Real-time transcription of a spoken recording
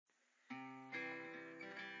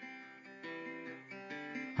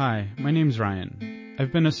Hi, my name's Ryan.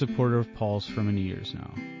 I've been a supporter of Paul's for many years now.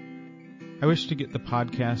 I wish to get the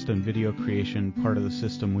podcast and video creation part of the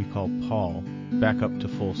system we call Paul back up to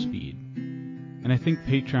full speed. And I think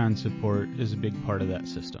Patreon support is a big part of that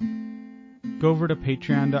system. Go over to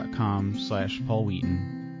patreon.com/Paul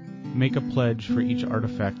Wheaton. Make a pledge for each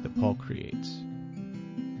artifact that Paul creates.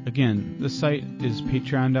 Again, the site is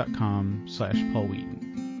patreon.com/Paul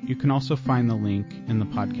Wheaton. You can also find the link in the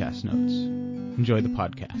podcast notes. Enjoy the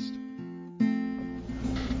podcast.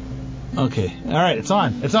 Okay. All right. It's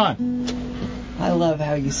on. It's on. I love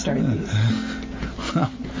how you start these.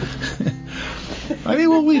 I mean,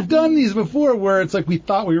 well, we've done these before where it's like we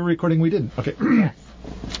thought we were recording, we didn't. Okay. Yes.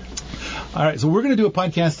 All right. So we're going to do a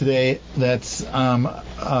podcast today that's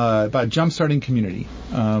about Jumpstarting Community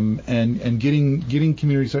and getting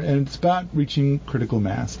community started. And it's about reaching critical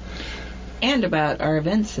mass. And about our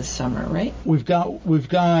events this summer, right? We've got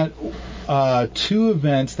two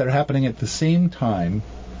events that are happening at the same time.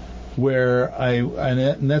 Where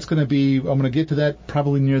and that's going to be, I'm going to get to that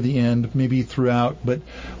probably near the end, maybe throughout, but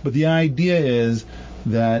the idea is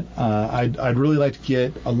that I'd really like to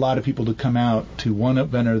get a lot of people to come out to one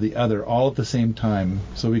event or the other all at the same time,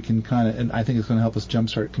 so we can and I think it's going to help us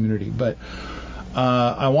jumpstart community. But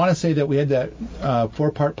I want to say that we had that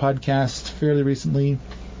 4-part podcast fairly recently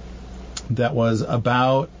that was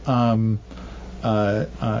about that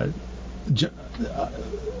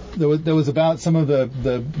was about some of the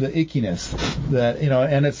ickiness that,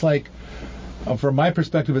 and it's like, from my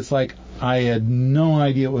perspective, it's like I had no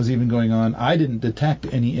idea what was even going on. I didn't detect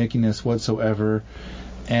any ickiness whatsoever.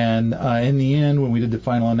 And in the end, when we did the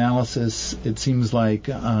final analysis, it seems like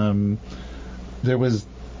there was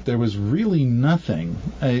really nothing.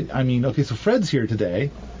 I mean, okay, so Fred's here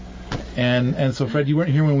today. And so, Fred, you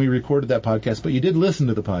weren't here when we recorded that podcast, but you did listen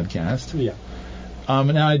to the podcast. Yeah.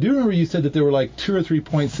 Now, I do remember you said that there were like 2 or 3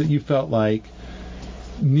 points that you felt like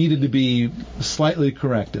needed to be slightly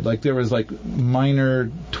corrected. Like there was like minor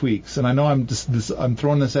tweaks. And I know I'm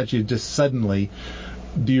throwing this at you just suddenly.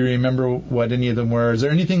 Do you remember what any of them were? Is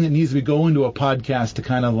there anything that needs to go into a podcast to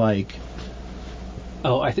kind of like...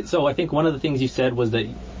 Oh, I think one of the things you said was that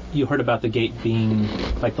you heard about the gate being,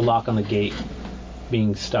 like the lock on the gate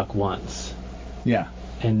being stuck once. Yeah.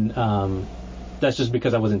 And that's just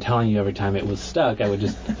because I wasn't telling you every time it was stuck. I would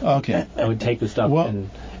just okay. I would take the stuff, and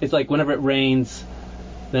it's like whenever it rains,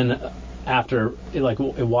 then after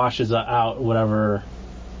it washes out whatever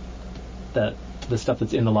the stuff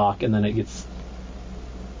that's in the lock, and then it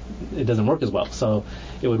doesn't work as well. So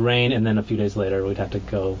it would rain, and then a few days later we'd have to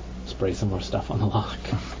go spray some more stuff on the lock.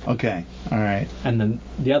 Okay. All right. And then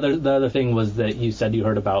the other thing was that you said you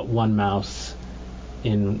heard about one mouse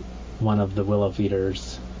in one of the willow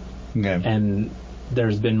feeders. Okay. And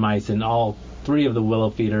there's been mice in all 3 of the willow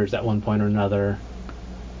feeders at one point or another.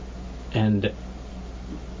 And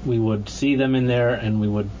we would see them in there, and we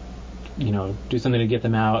would, do something to get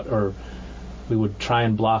them out, or we would try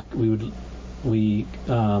and block. We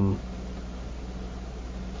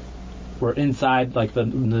were inside, like the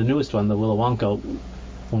newest one, the Willow Wonka.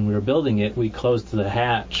 When we were building it, we closed the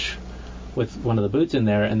hatch with one of the boots in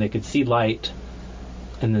there, and they could see light.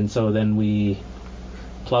 And then we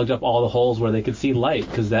plugged up all the holes where they could see light,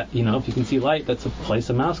 because that, if you can see light, that's a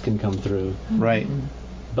place a mouse can come through. Right.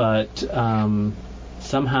 But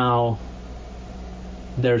somehow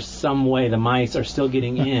there's some way the mice are still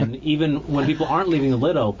getting in, even when people aren't leaving the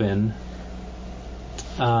lid open.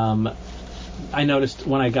 I noticed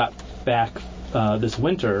when I got back this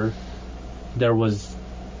winter, there was,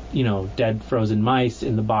 dead frozen mice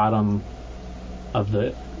in the bottom of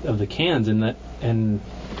the cans, and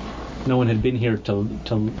no one had been here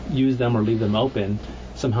to use them or leave them open.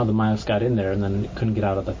 Somehow the mouse got in there and then it couldn't get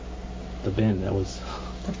out of the bin. It was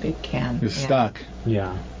the big can. It was stuck.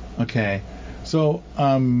 Yeah. Okay. So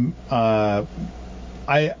I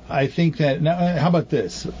think that now, how about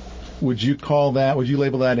this? Would you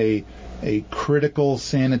label that a critical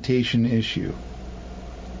sanitation issue?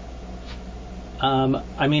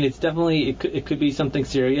 I mean, it's definitely it could be something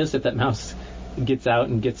serious if that mouse gets out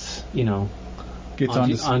and gets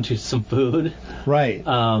onto some food. Right.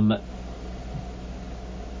 But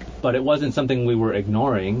it wasn't something we were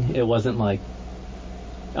ignoring. It wasn't like,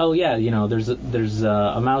 oh yeah, there's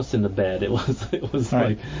a mouse in the bed. It was right.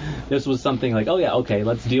 Like, this was something like, oh yeah, okay,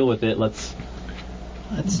 let's deal with it. Let's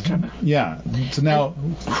try. Yeah. So now,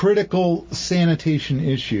 critical sanitation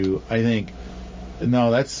issue, I think.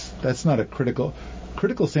 No, that's not a critical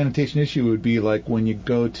sanitation issue. Would be like when you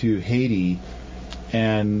go to Haiti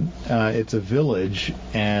and it's a village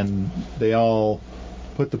and they all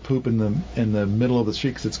put the poop in the middle of the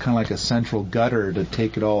street because it's kind of like a central gutter to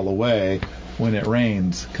take it all away when it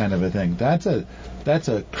rains, kind of a thing. That's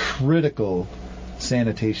a critical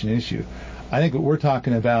sanitation issue. I think what we're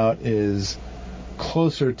talking about is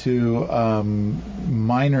closer to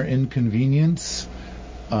minor inconvenience,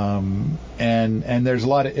 and there's a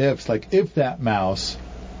lot of ifs. Like if that mouse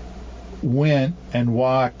went and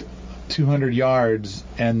walked 200 yards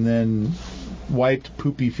and then wiped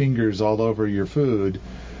poopy fingers all over your food,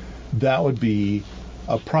 that would be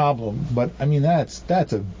a problem. But I mean, that's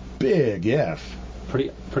a big if.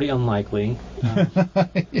 Pretty unlikely.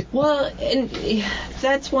 Well, and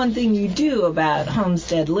that's one thing you do about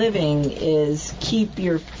homestead living is keep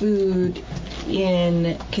your food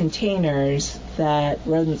in containers that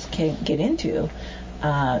rodents can't get into.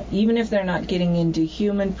 Even if they're not getting into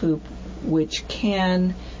human poop, which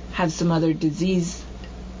can have some other disease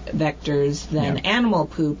vectors than animal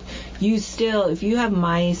poop, you still, if you have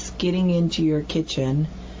mice getting into your kitchen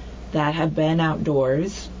that have been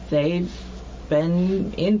outdoors, they've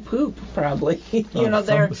been in poop probably.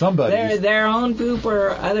 Their own poop or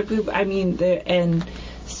other poop. I mean, and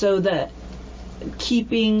so the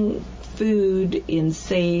keeping food in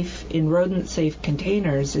rodent safe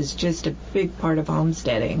containers is just a big part of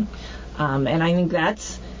homesteading, and I think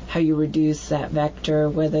that's how you reduce that vector,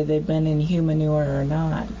 whether they've been in human manure or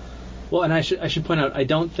not. Well, and I should point out, I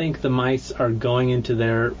don't think the mice are going into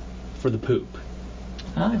there for the poop.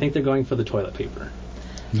 I think they're going for the toilet paper.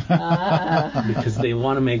 Because they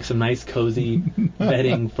want to make some nice cozy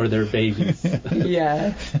bedding for their babies.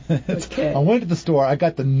 Yeah. Okay. I went to the store. I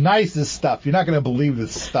got the nicest stuff. You're not going to believe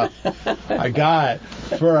this stuff I got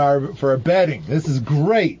for our bedding. This is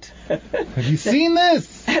great. Have you seen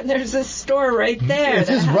this? And there's a store right there. It's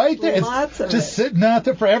just right there. It's just sitting out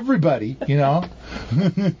there for everybody, you know.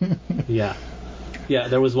 Yeah.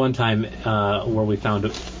 There was one time where we found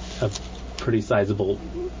a pretty sizable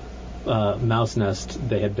mouse nest.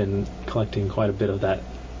 They had been collecting quite a bit of that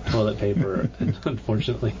toilet paper, and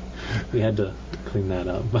unfortunately we had to clean that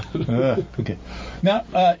up. Okay. Now,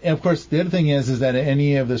 of course, the other thing is that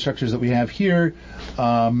any of the structures that we have here,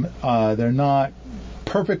 they're not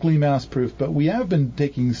perfectly mouse proof, but we have been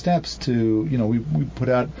taking steps to, we put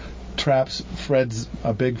out traps. Fred's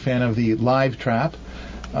a big fan of the live trap,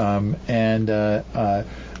 and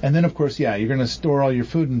then, of course, you're going to store all your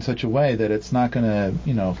food in such a way that it's not going to,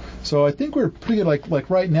 So I think we're pretty good. Like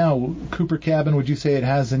right now, Cooper Cabin, would you say it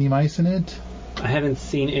has any mice in it? I haven't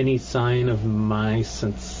seen any sign of mice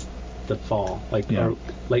since the fall, or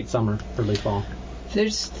late summer, early fall.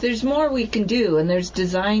 There's more we can do, and there's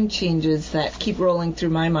design changes that keep rolling through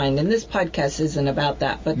my mind. And this podcast isn't about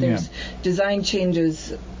that, but there's design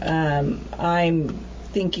changes I'm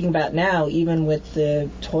thinking about now, even with the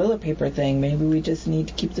toilet paper thing. Maybe we just need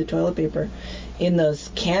to keep the toilet paper in those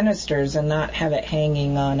canisters and not have it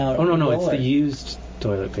hanging on a no, roller. it's the used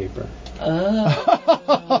toilet paper.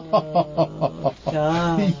 Oh,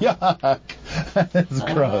 God. Yuck. That's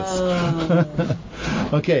gross. Oh.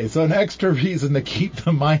 Okay, so an extra reason to keep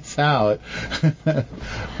the mice out.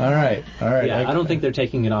 All right. Yeah, I don't think they're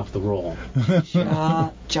taking it off the roll.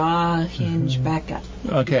 Jaw hinge back up.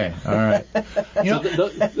 Okay, all right.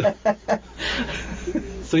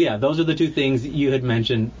 So those are the two things you had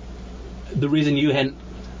mentioned. The reason you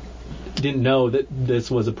didn't know that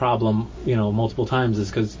this was a problem, multiple times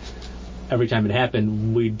is because every time it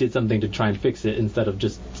happened, we did something to try and fix it instead of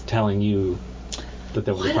just telling you that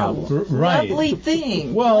there was a problem. Right. Lovely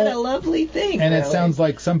thing. Well, what a lovely thing. And really. It sounds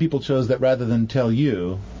like some people chose that rather than tell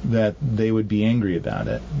you that they would be angry about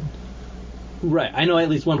it. Right. I know at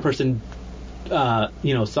least one person, saw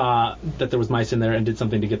that there was mice in there and did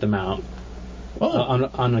something to get them out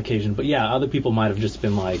on occasion. But other people might have just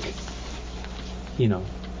been like,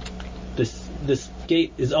 this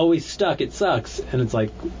gate is always stuck. It sucks. And it's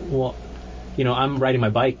like, well, I'm riding my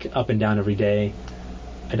bike up and down every day.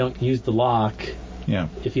 I don't use the lock. Yeah.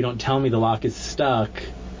 If you don't tell me the lock is stuck,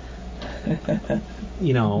 I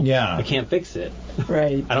can't fix it.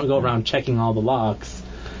 Right. I don't go around checking all the locks.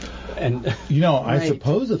 And I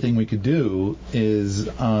suppose the thing we could do is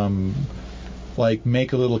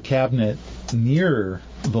make a little cabinet near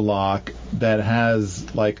the lock that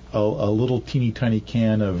has like a little teeny tiny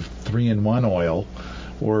can of 3-in-1 oil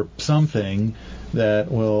or something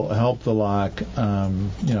that will help the lock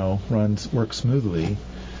work smoothly.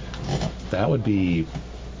 That would be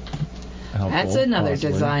helpful. That's another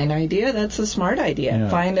possibly. Design idea. That's a smart idea. Yeah.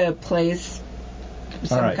 Find a place,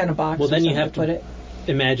 some kind of box. Well, then or you have to put it.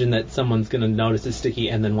 Imagine that someone's going to notice it's sticky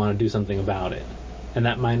and then want to do something about it, and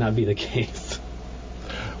that might not be the case.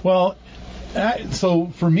 Well, So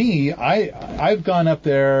for me, I've gone up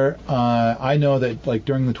there. I know that like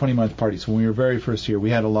during the 20-month party, so when we were very first here, we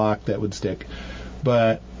had a lock that would stick.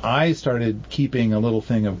 But I started keeping a little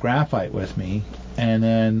thing of graphite with me, and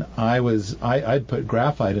then I'd put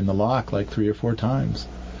graphite in the lock like 3 or 4 times.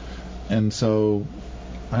 And so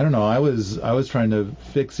I don't know, I was trying to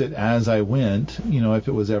fix it as I went, if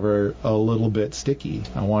it was ever a little bit sticky.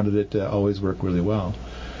 I wanted it to always work really well.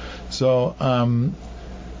 So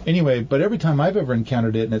anyway, but every time I've ever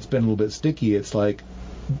encountered it and it's been a little bit sticky, it's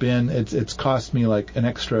cost me like an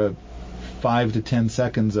extra 5 to 10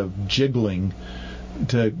 seconds of jiggling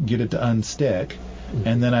to get it to unstick.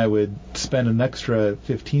 And then I would spend an extra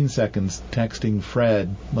 15 seconds texting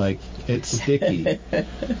Fred, like, it's sticky,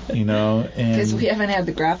 Because we haven't had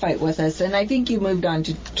the graphite with us, and I think you moved on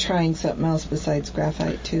to trying something else besides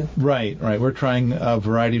graphite, too. Right. We're trying a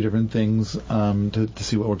variety of different things to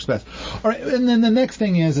see what works best. All right, and then the next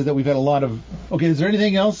thing is that we've had a lot of... Okay, is there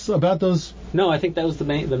anything else about those? No, I think that was the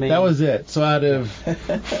main. That was it. So out of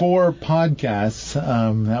 4 podcasts,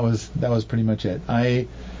 that was pretty much it.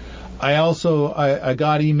 I also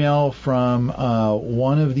got email from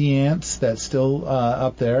one of the ants that's still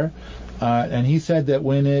up there, and he said that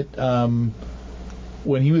when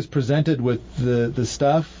he was presented with the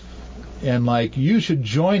stuff and like, you should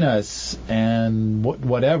join us and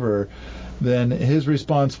whatever, then his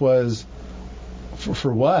response was,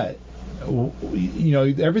 for what?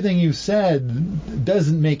 Everything you said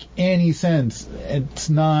doesn't make any sense. It's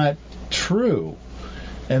not true.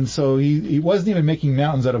 And so he wasn't even making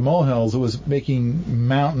mountains out of molehills. It was making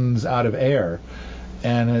mountains out of air.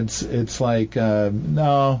 And it's like,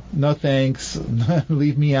 no thanks.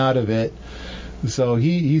 Leave me out of it. So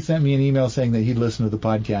he sent me an email saying that he'd listened to the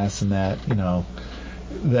podcast and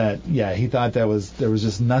that he thought there was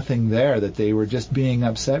just nothing there, that they were just being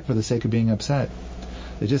upset for the sake of being upset.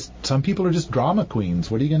 Some people are just drama queens.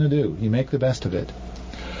 What are you going to do? You make the best of it.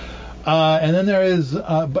 And then there is,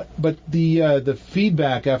 but the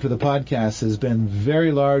feedback after the podcast has been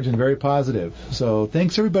very large and very positive. So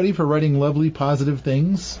thanks everybody for writing lovely positive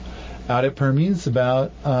things out at Permies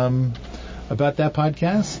about that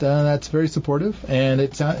podcast. That's very supportive, and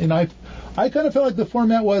it's I kind of felt like the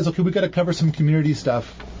format was, okay, we got to cover some community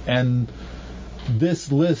stuff, and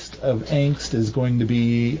this list of angst is going to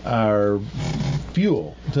be our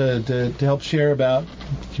fuel to help share about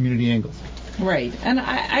community angles. Right. And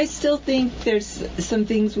I still think there's some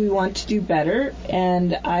things we want to do better,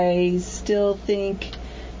 and I still think,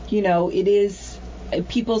 it is,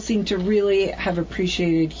 people seem to really have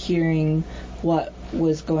appreciated hearing what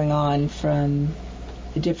was going on from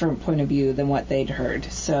a different point of view than what they'd heard.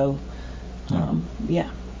 So,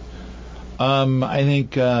 yeah. I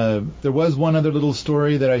think there was one other little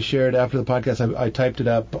story that I shared after the podcast. I typed it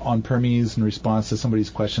up on Permies in response to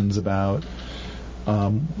somebody's questions about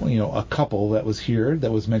a couple that was here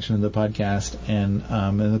that was mentioned in the podcast, and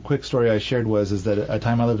the quick story I shared is that a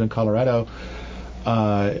time I lived in Colorado,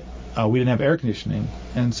 we didn't have air conditioning,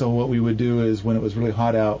 and so what we would do is when it was really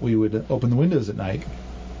hot out, we would open the windows at night,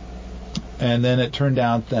 and then it turned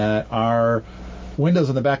out that our windows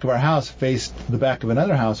on the back of our house faced the back of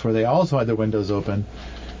another house where they also had their windows open,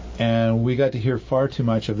 and we got to hear far too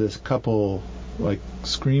much of this couple like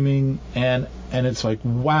screaming, and it's like,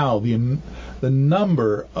 wow, the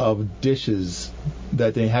number of dishes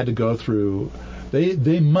that they had to go through.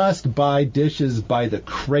 They must buy dishes by the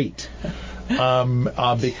crate,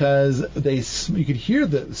 because you could hear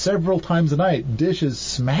several times a night dishes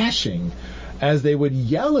smashing as they would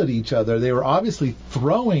yell at each other. They were obviously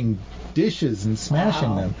throwing dishes and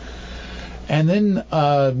smashing them. And then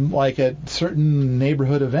like at certain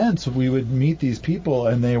neighborhood events, we would meet these people,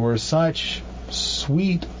 and they were such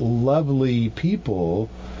sweet, lovely people,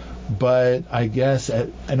 but I guess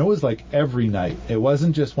and it was like every night. It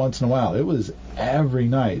wasn't just once in a while. It was every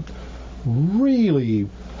night. Really,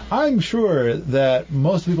 I'm sure that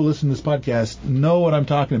most people listening to this podcast know what I'm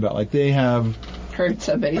talking about. Like, they have heard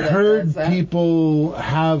somebody that heard does that. People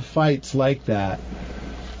have fights like that.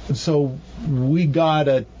 So we got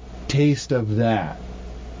a taste of that,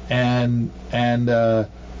 and that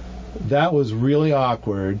was really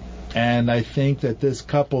awkward. And I think that this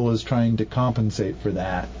couple is trying to compensate for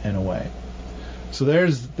that in a way. So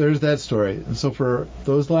there's that story. And so for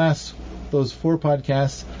those 4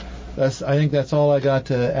 podcasts, I think that's all I got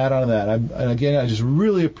to add on to that. And again, I just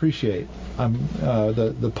really appreciate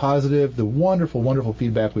the positive, the wonderful, wonderful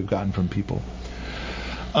feedback we've gotten from people.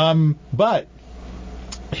 But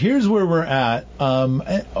here's where we're at.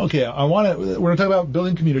 Okay, we're going to talk about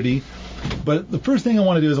building community. But the first thing I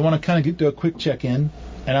want to do is I want to kind of do a quick check-in.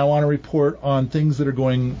 And I want to report on things that are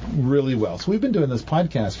going really well. So we've been doing this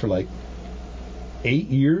podcast for like 8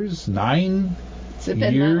 years, 9 Has it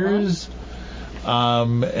been years.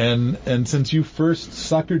 And since you first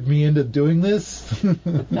suckered me into doing this,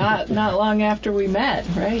 not long after we met,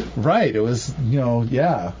 right? Right. It was,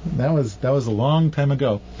 that was a long time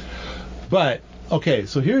ago. But okay,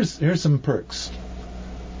 so here's some perks.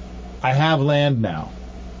 I have land now,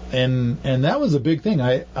 and that was a big thing.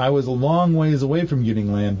 I was a long ways away from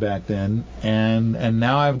getting land back then, and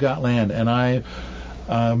now I've got land, and I.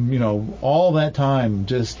 All that time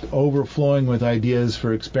just overflowing with ideas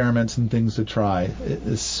for experiments and things to try,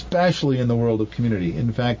 especially in the world of community.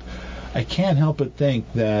 In fact, I can't help but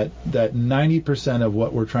think that 90% of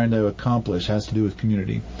what we're trying to accomplish has to do with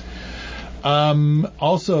community. And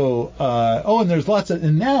there's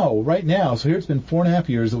right now, so here it's been 4.5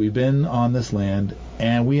 years that we've been on this land,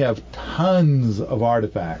 and we have tons of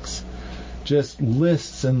artifacts. Just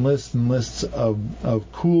lists and lists and lists of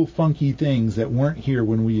cool, funky things that weren't here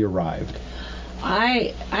when we arrived.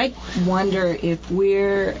 I wonder if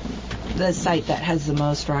we're the site that has the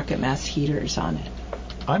most rocket mass heaters on it.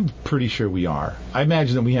 I'm pretty sure we are. I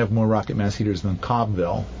imagine that we have more rocket mass heaters than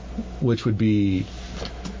Cobbville, which would be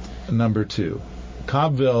number 2.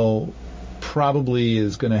 Cobbville probably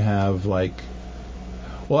is going to have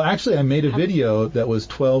actually I made a video that was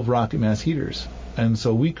 12 rocket mass heaters. And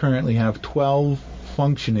so we currently have 12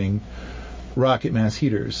 functioning rocket mass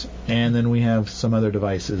heaters, and then we have some other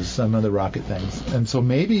devices, some other rocket things. And so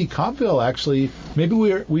maybe Cobbville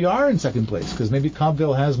we are in second place, because maybe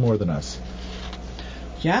Cobbville has more than us.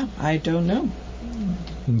 Yeah, I don't know.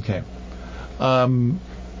 Okay. All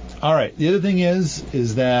right. The other thing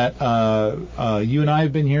is that you and I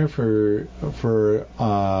have been here for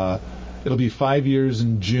it'll be 5 years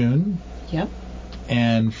in June. Yep.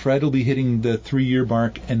 And Fred will be hitting the 3-year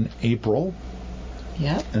mark in April.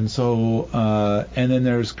 Yeah. And so, and then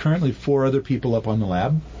there's currently 4 other people up on the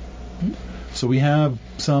lab. Mm-hmm. So we have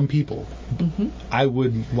some people. Mm-hmm. I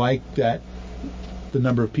would like the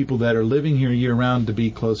number of people that are living here year round to be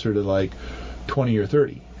closer to 20 or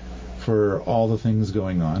 30 for all the things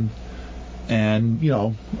going on. And,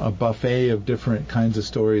 a buffet of different kinds of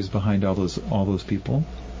stories behind all those people.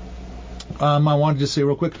 I wanted to say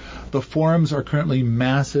real quick, the forums are currently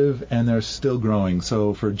massive and they're still growing.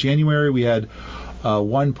 So for January, we had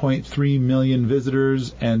 1.3 million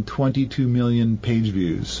visitors and 22 million page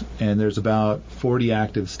views. And there's about 40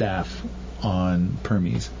 active staff on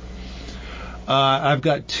Permies. I've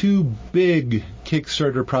got 2 big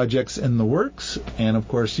Kickstarter projects in the works. And of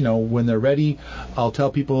course, when they're ready, I'll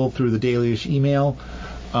tell people through the dailyish email.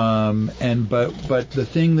 But the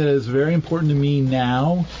thing that is very important to me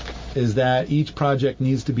now is that each project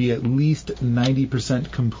needs to be at least 90%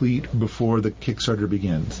 complete before the Kickstarter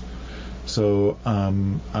begins. So,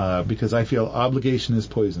 because I feel obligation is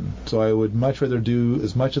poison. So I would much rather do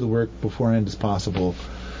as much of the work beforehand as possible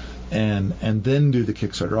and then do the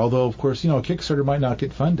Kickstarter. Although, of course, Kickstarter might not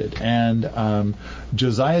get funded. And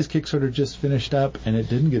Josiah's Kickstarter just finished up and it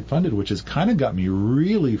didn't get funded, which has kind of got me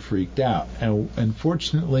really freaked out. And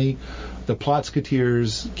fortunately, the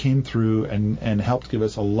Plotsketeers came through and helped give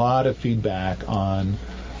us a lot of feedback on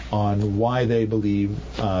why they believe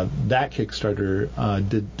that Kickstarter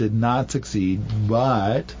did not succeed,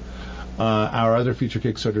 but our other future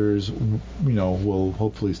Kickstarters, will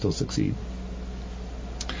hopefully still succeed.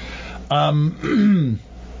 All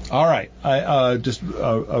right. Just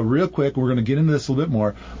real quick, we're going to get into this a little bit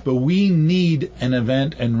more, but we need an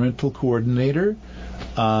event and rental coordinator.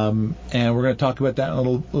 And we're going to talk about that in a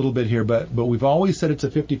little bit here, but we've always said it's a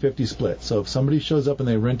 50-50 split. So if somebody shows up and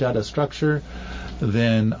they rent out a structure,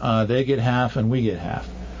 then they get half and we get half.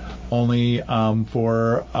 Only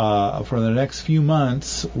for the next few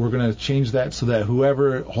months, we're going to change that so that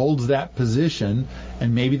whoever holds that position,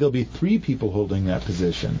 and maybe there'll be 3 people holding that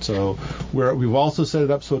position. So we've also set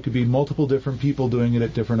it up so it could be multiple different people doing it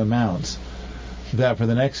at different amounts. That for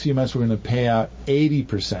the next few months, we're going to pay out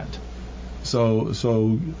 80%. So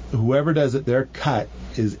whoever does it, their cut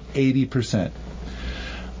is 80%.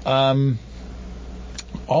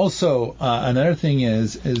 Also, another thing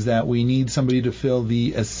is that we need somebody to fill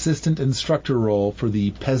the assistant instructor role for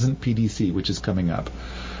the Peasant PDC, which is coming up.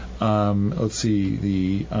 Let's see,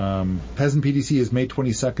 the Peasant PDC is May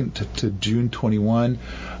 22nd to June 21.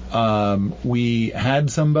 We had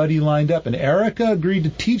somebody lined up, and Erica agreed to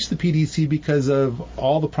teach the PDC because of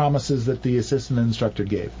all the promises that the assistant instructor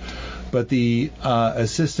gave. But the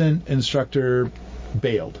assistant instructor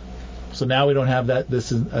bailed. So now we don't have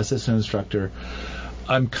this assistant instructor.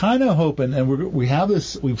 I'm kind of hoping, and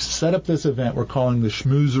we've set up this event we're calling the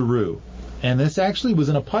Schmoozaroo. And this actually was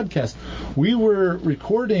in a podcast. We were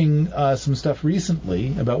recording some stuff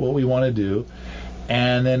recently about what we want to do,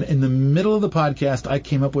 And then in the middle of the podcast, I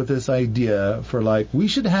came up with this idea for we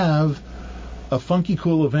should have a funky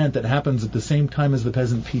cool event that happens at the same time as the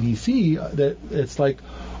Peasant PDC. That it's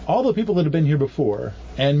all the people that have been here before,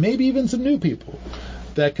 and maybe even some new people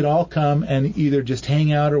that could all come and either just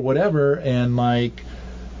hang out or whatever, and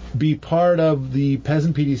be part of the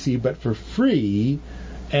Peasant PDC, but for free,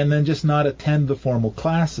 and then just not attend the formal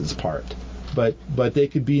classes part. But they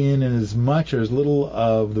could be in as much or as little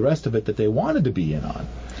of the rest of it that they wanted to be in on.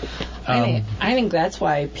 I think that's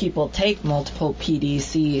why people take multiple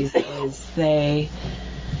PDCs, is they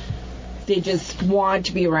just want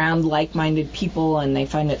to be around like-minded people, and they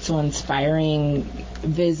find it so inspiring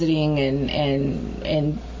visiting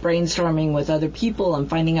and brainstorming with other people and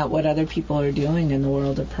finding out what other people are doing in the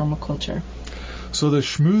world of permaculture. So the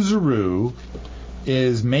Schmoozeroo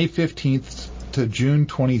is May 15th to June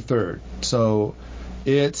 23rd. So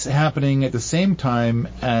it's happening at the same time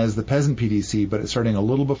as the Peasant PDC, but it's starting a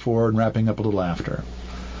little before and wrapping up a little after.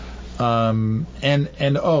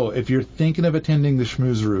 If you're thinking of attending the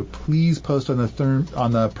Schmoozeroo, please post on the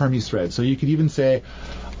Permies thread. So you could even say,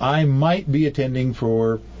 I might be attending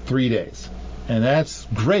for 3 days. And that's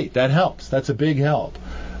great. That helps. That's a big help.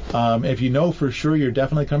 If you know for sure you're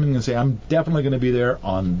definitely coming and say, I'm definitely going to be there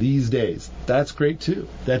on these days, that's great too.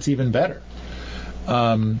 That's even better.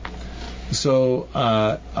 The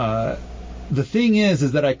thing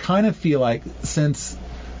is that I kind of feel like, since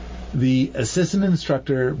the assistant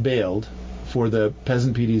instructor bailed for the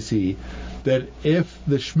Peasant PDC, that if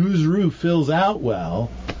the Schmoozeroo fills out well,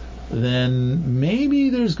 then maybe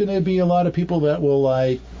there's going to be a lot of people that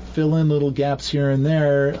will fill in little gaps here and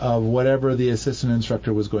there of whatever the assistant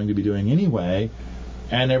instructor was going to be doing anyway,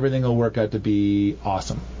 and everything will work out to be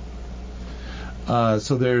awesome.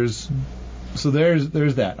 So there's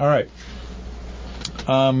that. All right.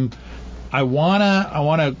 I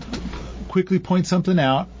wanna quickly point something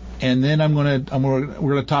out, and then we're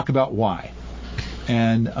gonna talk about why.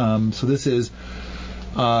 And so this is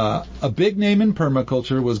a big name in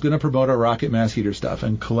permaculture was going to promote our rocket mass heater stuff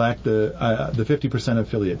and collect the 50%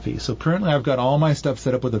 affiliate fee. So currently I've got all my stuff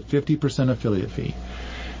set up with a 50% affiliate fee.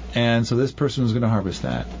 And so this person was going to harvest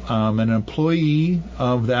that. An employee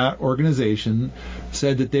of that organization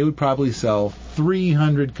said that they would probably sell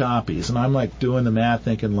 300 copies. And I'm doing the math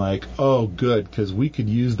thinking oh, good, because we could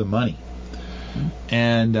use the money.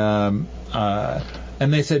 And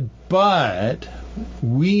they said, but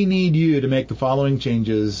we need you to make the following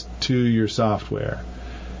changes to your software.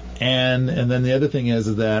 And then the other thing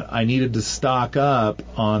is that I needed to stock up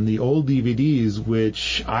on the old DVDs,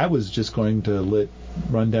 which I was just going to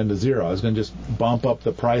run down to zero. I was going to just bump up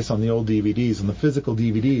the price on the old DVDs and the physical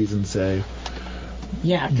DVDs and say...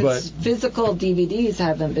 Yeah, because physical DVDs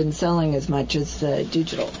haven't been selling as much as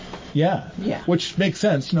digital. Yeah, which makes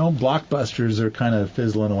sense. Blockbusters are kind of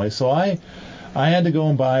fizzling away. So I had to go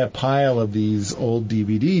and buy a pile of these old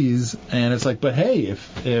DVDs, and it's but hey,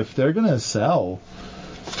 if they're going to sell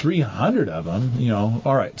 300 of them,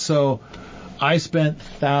 all right. So I spent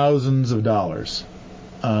thousands of dollars.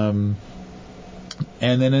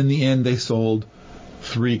 And then in the end, they sold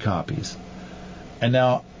 3 copies. And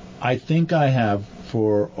now I think I have,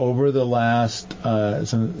 for over the last,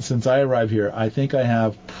 since I arrived here, I think I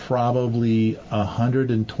have probably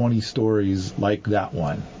 120 stories like that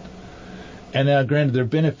one. And now, granted, there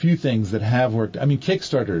have been a few things that have worked. I mean,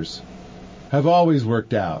 Kickstarters have always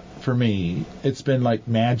worked out for me. It's been like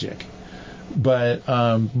magic. But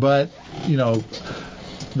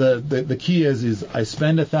the key is I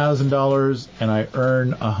spend $1,000 and I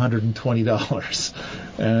earn $120,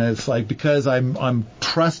 and it's because I'm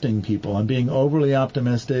trusting people. I'm being overly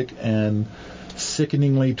optimistic and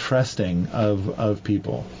sickeningly trusting of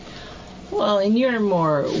people. Well, and you're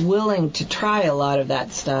more willing to try a lot of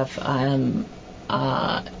that stuff, and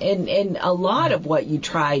a lot of what you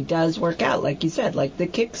try does work out, like you said, like the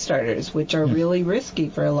Kickstarters, which are really risky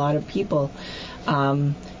for a lot of people.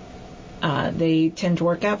 They tend to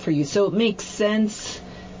work out for you. So it makes sense,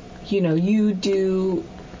 you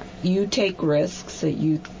take risks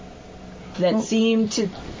that seem to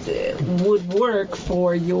would work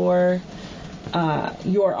for your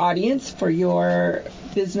audience, for your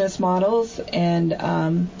business models, and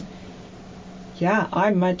I'm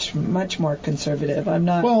much more conservative. I'm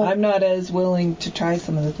not as willing to try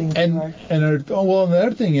some of the things you are. And the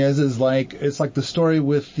other thing is it's like the story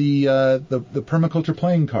with the permaculture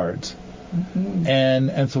playing cards. Mm-hmm.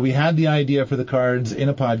 And so we had the idea for the cards in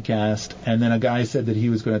a podcast, and then a guy said that he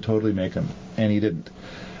was going to totally make them, and he didn't.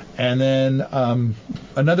 And then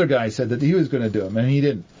another guy said that he was going to do them, and he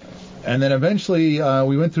didn't. And then eventually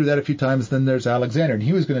we went through that a few times. Then there's Alexander, and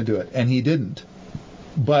he was going to do it, and he didn't.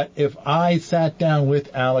 But if I sat down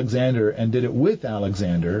with Alexander and did it with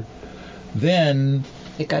Alexander, then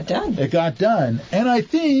it got done. It got done, and I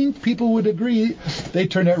think people would agree they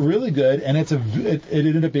turned out really good, and it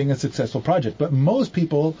ended up being a successful project. But most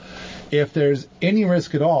people, if there's any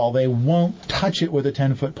risk at all, they won't touch it with a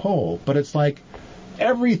 10-foot pole. But it's like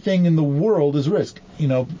everything in the world is risk,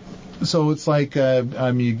 So it's like,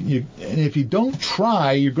 if you don't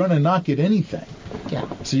try, you're going to not get anything. Yeah.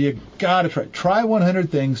 So you got to try. Try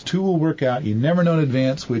 100 things. 2 will work out. You never know in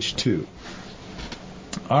advance which 2.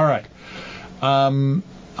 All right.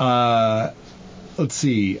 Let's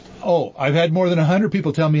see. Oh, I've had more than 100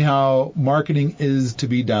 people tell me how marketing is to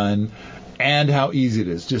be done and how easy it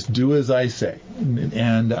is. Just do as I say.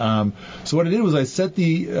 And so what I did was I set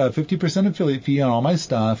the 50% affiliate fee on all my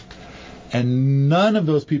stuff, and none of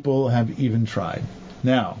those people have even tried.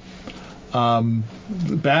 Now,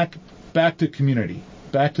 back to community.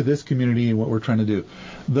 Back to this community and what we're trying to do.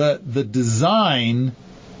 The design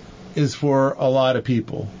is for a lot of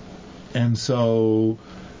people. And so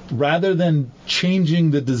rather than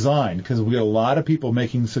changing the design, because we get a lot of people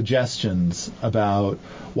making suggestions about,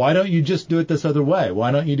 why don't you just do it this other way?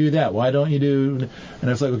 Why don't you do that? Why don't you do...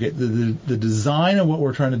 And it's like, okay, the design of what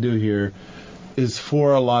we're trying to do here is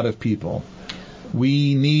for a lot of people.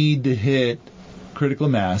 We need to hit critical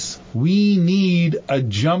mass. We need a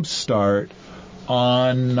jump start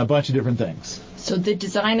on a bunch of different things. So the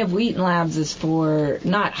design of Wheaton Labs is for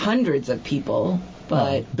not hundreds of people,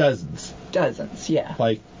 but dozens. Dozens, yeah.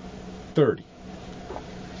 Like 30.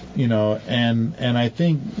 And I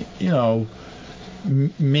think,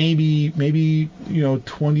 maybe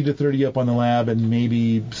 20 to 30 up on the lab and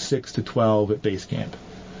maybe 6 to 12 at base camp.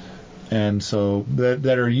 And so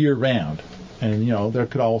that are year round. And, there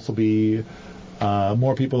could also be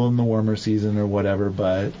more people in the warmer season or whatever,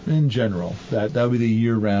 but in general, that would be the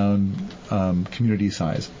year-round community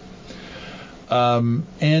size. And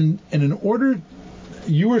in order,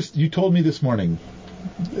 you told me this morning,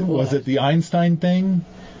 was it the Einstein thing?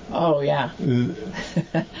 Oh yeah.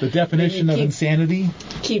 The definition of insanity.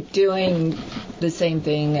 Keep doing the same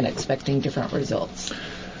thing and expecting different results.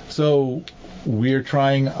 So we're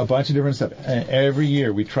trying a bunch of different stuff. Every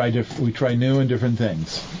year we try new and different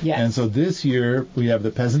things. Yes. And so this year we have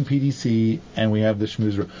the Peasant PDC and we have the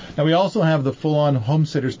Schmoozer. Now we also have the full-on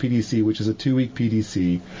Homesteaders PDC, which is a 2-week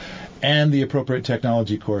PDC, and the Appropriate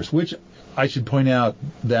Technology course, which I should point out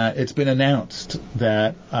that it's been announced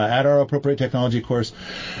that at our Appropriate Technology course,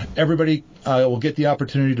 everybody will get the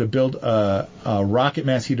opportunity to build a rocket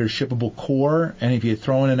mass heater shippable core, and if you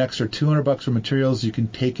throw in an extra $200 for materials, you can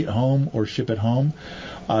take it home or ship it home.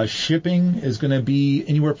 Shipping is going to be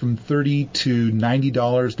anywhere from $30 to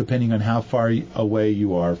 $90, depending on how far away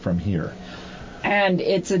you are from here. And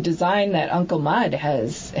it's a design that Uncle Mud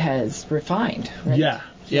has refined, right?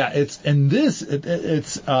 Yeah, it's so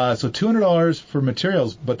 $200 for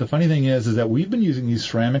materials. But the funny thing is that we've been using these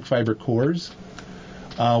ceramic fiber cores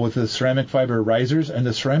with the ceramic fiber risers, and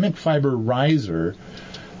the ceramic fiber riser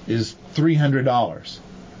is $300.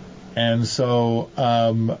 And so,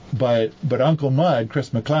 but Uncle Mud,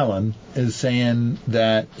 Chris McClellan, is saying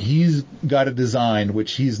that he's got a design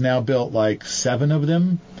which he's now built like 7 of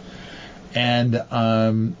them. And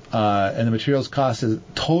the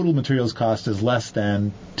total materials cost is less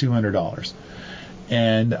than $200.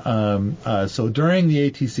 And so during the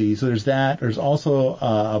ATC, so there's that. There's also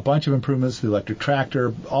a bunch of improvements to the electric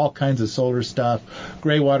tractor, all kinds of solar stuff,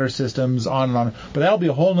 gray water systems, on and on. But that'll be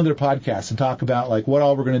a whole other podcast and talk about like what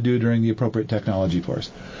all we're going to do during the Appropriate Technology course.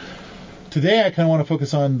 Today I kind of want to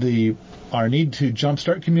focus on our need to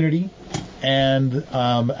jumpstart community, and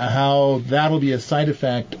how that'll be a side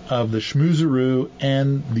effect of the Schmoozeroo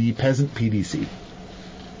and the Peasant PDC.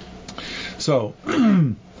 So,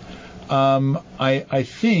 I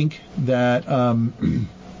think that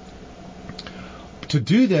to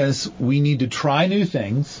do this, we need to try new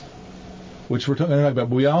things, which we're talking about, but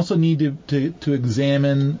we also need to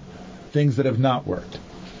examine things that have not worked.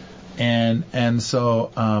 And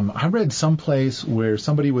so I read someplace where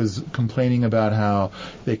somebody was complaining about how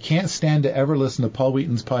they can't stand to ever listen to Paul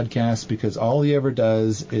Wheaton's podcast because all he ever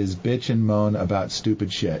does is bitch and moan about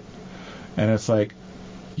stupid shit. And it's like,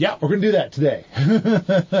 yeah, we're going to do that today.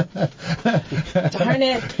 Darn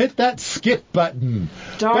it. Hit that skip button.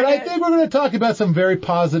 Darn I it. think we're going to talk about some very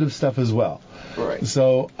positive stuff as well. Right.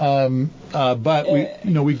 So, but we.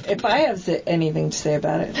 If I have anything to say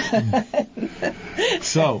about it.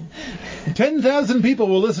 So, 10,000 people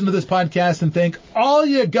will listen to this podcast and think, all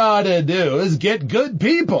you gotta do is get good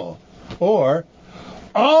people. Or,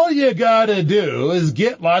 all you gotta do is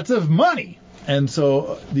get lots of money. And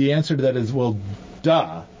so, the answer to that is, well,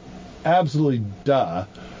 duh. absolutely duh.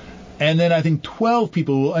 And then I think 12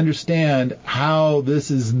 people will understand how this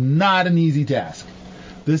is not an easy task.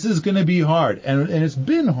 This is going to be hard, and it's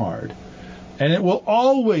been hard, and it will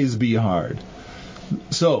always be hard.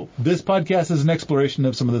 So this podcast is an exploration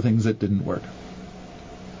of some of the things that didn't work.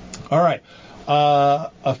 All right.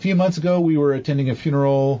 A few months ago, we were attending a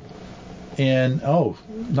funeral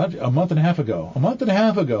not a month and a half ago. A month and a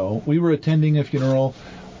half ago, we were attending a funeral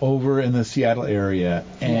over in the Seattle area,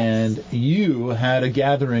 and Yes. you had a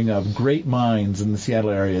gathering of great minds in the Seattle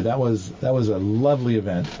area. That was a lovely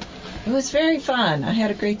event. It was very fun. I had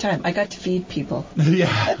a great time. I got to feed people.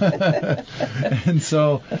 Yeah. And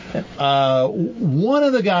so one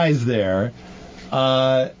of the guys there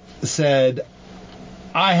said,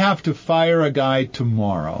 I have to fire a guy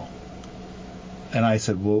tomorrow. And I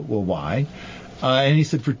said, well, why? And he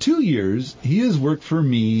said, for 2 years, he has worked for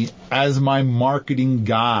me as my marketing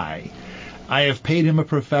guy. I have paid him a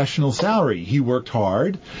professional salary. He worked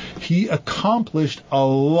hard. He accomplished a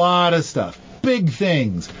lot of stuff, big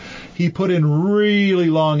things. He put in really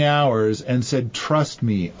long hours and said, trust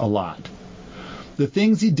me, a lot. The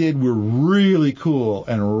things he did were really cool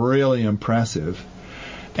and really impressive.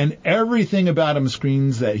 And everything about him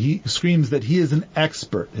screams that he is an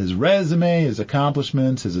expert. His resume, his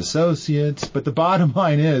accomplishments, his associates. But the bottom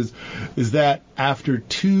line is that after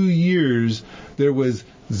 2 years, there was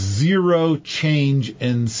zero change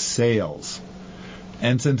in sales.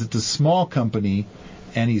 And since it's a small company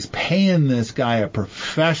and he's paying this guy a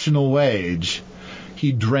professional wage,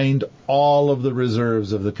 he drained all of the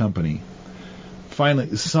reserves of the company.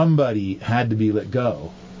 Finally, somebody had to be let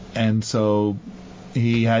go. And so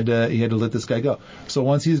he had to let this guy go. So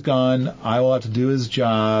once he's gone, I will have to do his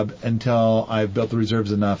job until I've built the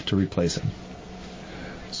reserves enough to replace him.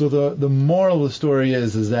 So the moral of the story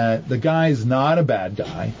is that the guy's not a bad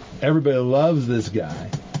guy. Everybody loves this guy.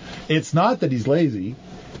 It's not that he's lazy.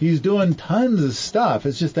 He's doing tons of stuff.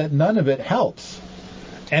 It's just that none of it helps.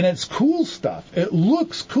 And it's cool stuff. It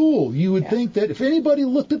looks cool. You would think that if anybody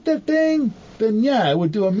looked at that thing, then it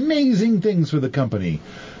would do amazing things for the company.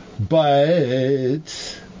 But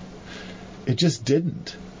it just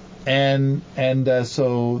didn't. And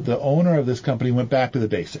so the owner of this company went back to the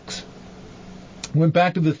basics. Went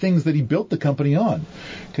back to the things that he built the company on.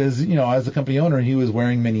 Because, as a company owner, he was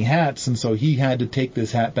wearing many hats, and so he had to take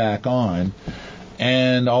this hat back on.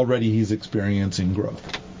 And already he's experiencing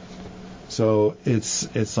growth. So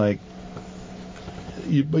it's like,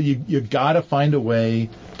 you got to find a way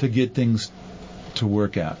to get things to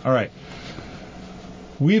work out. All right.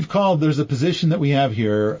 There's a position that we have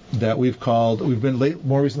here that we've been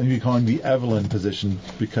more recently calling the Evelyn position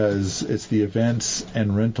because it's the events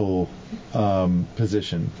and rental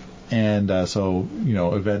position. And so,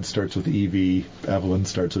 events starts with EV, Evelyn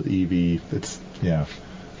starts with EV. It's,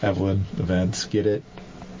 Evelyn, events, get it?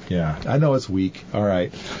 Yeah, I know it's weak. All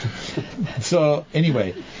right. So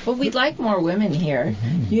anyway. Well, we'd like more women here.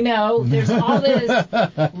 There's all this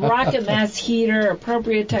rocket mass heater,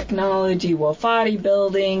 appropriate technology, Wofati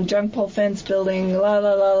building, junk pole fence building, la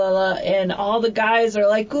la la la la, and all the guys are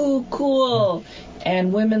like, ooh, cool.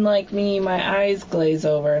 And women like me, my eyes glaze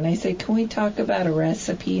over, and I say, can we talk about a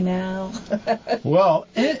recipe now? Well,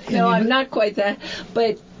 no, I'm not quite that,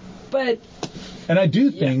 but. And I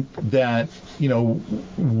do think that,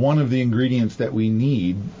 one of the ingredients that we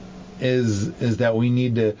need is that we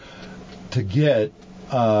need to get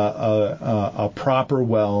a proper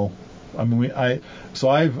well. I mean, I'm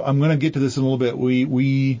going to get to this in a little bit.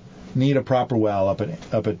 We need a proper well up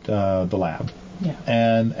at the lab. Yeah.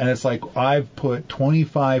 And it's like I've put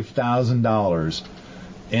 $25,000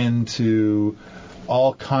 into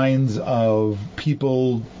all kinds of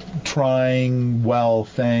people trying well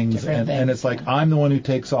things, and it's like I'm the one who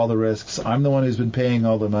takes all the risks. I'm the one who's been paying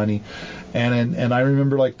all the money, and I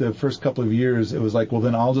remember like the first couple of years it was like, well,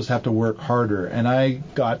 then I'll just have to work harder, and I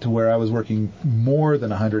got to where I was working more than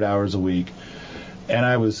 100 hours a week, and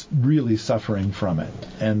I was really suffering from it.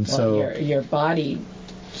 And so your body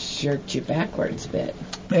jerked you backwards a bit,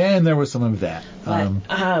 and there was some of that.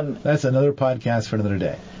 But, that's another podcast for another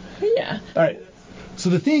day. Yeah. All right. So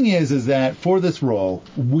the thing is that for this role,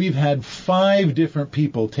 we've had 5 different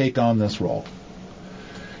people take on this role.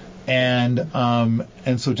 And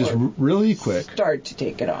so just really quick. Start to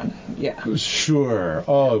take it on. Yeah. Sure.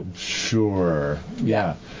 Oh, sure.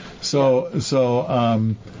 Yeah. So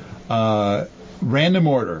random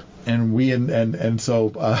order. And so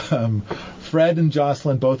Fred and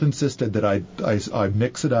Jocelyn both insisted that I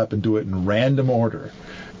mix it up and do it in random order.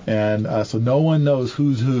 And so no one knows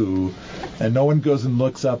who's who, and no one goes and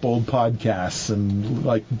looks up old podcasts and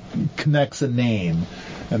like connects a name.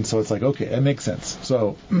 And so it's like, okay, that makes sense.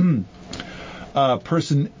 So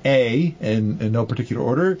person A, in no particular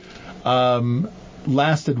order,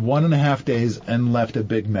 lasted 1.5 days and left a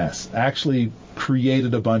big mess. Actually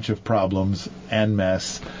created a bunch of problems and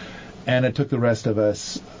mess. And it took the rest of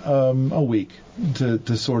us a week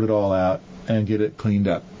to sort it all out and get it cleaned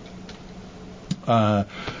up.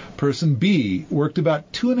 Person B worked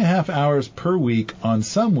about 2.5 hours per week on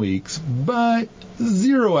some weeks, but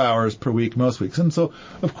 0 hours per week most weeks. And so,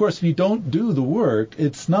 of course, if you don't do the work,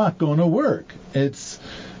 it's not going to work. It's,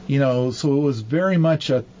 so it was very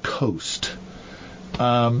much a coast.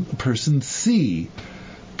 Person C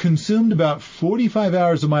consumed about 45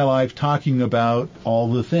 hours of my life talking about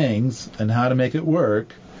all the things and how to make it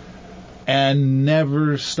work, and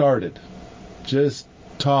never started. Just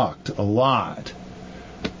talked a lot.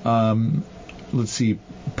 Let's see,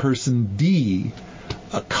 person D,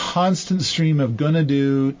 a constant stream of gonna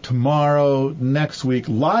do, tomorrow, next week,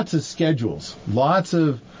 lots of schedules, lots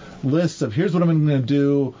of lists of here's what I'm going to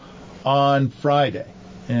do on Friday,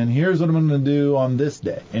 and here's what I'm going to do on this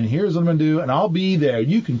day, and here's what I'm going to do, and I'll be there.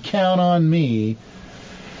 You can count on me.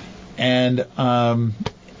 And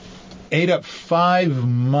ate up 5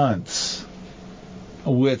 months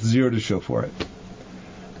with zero to show for it.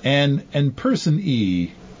 And person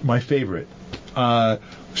E, my favorite,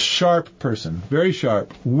 sharp person, very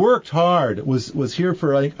sharp, worked hard, was here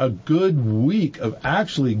for like a good week of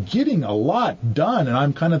actually getting a lot done. And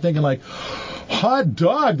I'm kind of thinking like, hot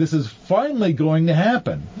dog, this is finally going to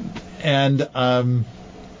happen. And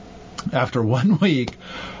after 1 week,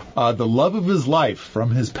 the love of his life from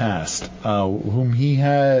his past, whom he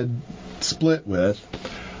had split with,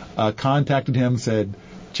 contacted him, said,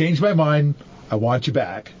 "Changed my mind. I want you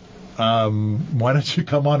back. Why don't you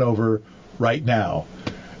come on over right now?"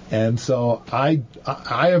 And so I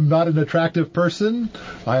am not an attractive person.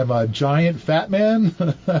 I am a giant fat man.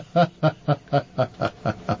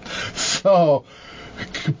 So,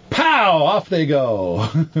 pow, off they go.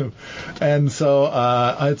 And so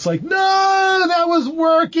it's like, no, that was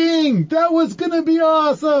working. That was going to be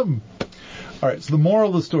awesome. All right, so the moral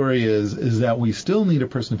of the story is that we still need a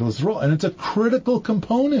person to fill this role, and it's a critical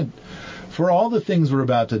component for all the things we're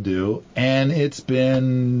about to do. And it's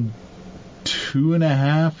been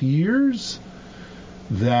 2.5 years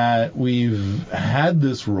that we've had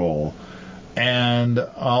this role, and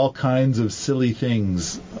all kinds of silly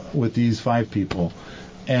things with these 5 people.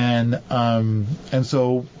 And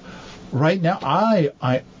so right now,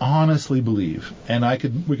 I honestly believe, and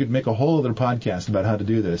we could make a whole other podcast about how to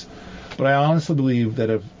do this, but I honestly believe that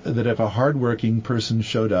if a hardworking person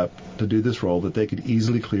showed up to do this role, that they could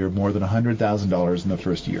easily clear more than $100,000 in the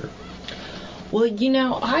first year. Well,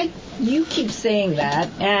 you keep saying that,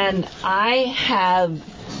 and I have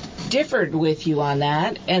differed with you on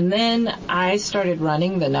that. And then I started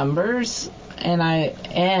running the numbers, and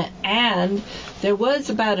there was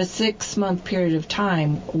about a 6-month period of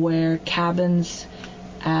time where cabins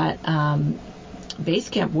at base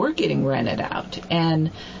camp were getting rented out,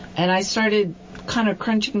 and I started kind of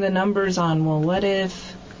crunching the numbers on, well, what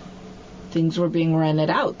if things were being rented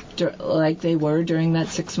out like they were during that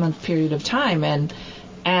 6-month period of time, and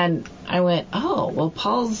I went, oh, well,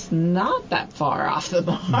 Paul's not that far off the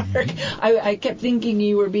mark. I kept thinking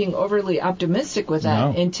you were being overly optimistic with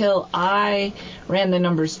that until I ran the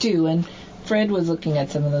numbers too. And Fred was looking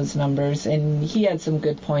at some of those numbers, and he had some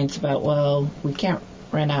good points about, well, we can't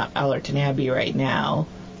rent out Allerton Abbey right now.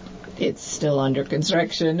 It's still under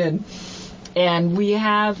construction. And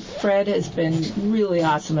Fred has been really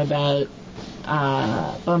awesome about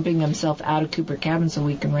bumping himself out of Cooper Cabin so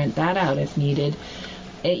we can rent that out if needed.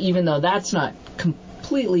 Even though that's not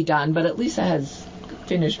completely done, but at least it has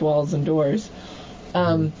finished walls and doors.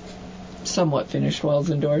 Somewhat finished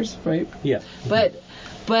walls and doors, right? Yeah. But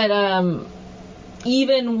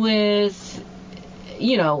even with,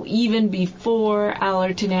 even before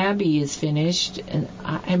Allerton Abbey is finished, and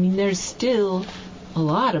I mean, there's still a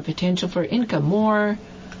lot of potential for income, more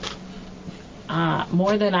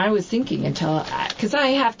than I was thinking because I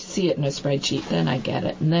have to see it in a spreadsheet, then I get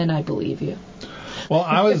it, and then I believe you. Well,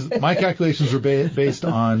 my calculations were based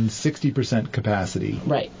on 60% capacity,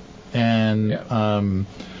 right, and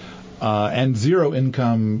zero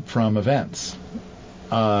income from events,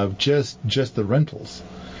 just the rentals,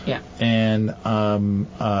 yeah, and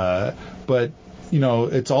but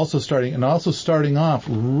it's also starting off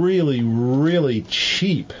really, really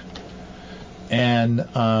cheap,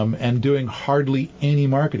 and doing hardly any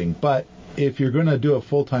marketing. But if you're going to do a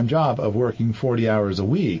full-time job of working 40 hours a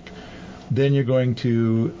week, then you're going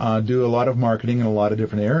to do a lot of marketing in a lot of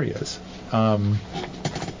different areas, and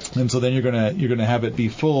so then you're gonna have it be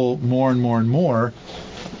full more and more and more,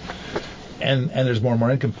 there's more and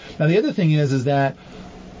more income. Now the other thing is that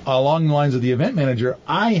along the lines of the event manager,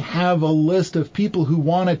 I have a list of people who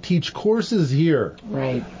want to teach courses here.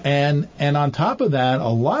 Right. And on top of that, a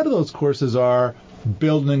lot of those courses are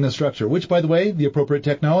building the structure, which, by the way, the appropriate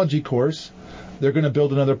technology course, they're going to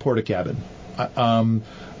build another porta-cabin.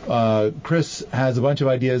 Chris has a bunch of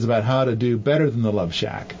ideas about how to do better than the Love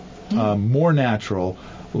Shack. More natural,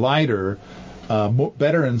 lighter,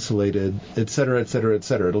 better insulated, et cetera, et cetera, et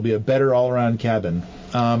cetera. It'll be a better all-around cabin.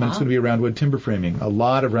 And it's going to be roundwood timber framing, a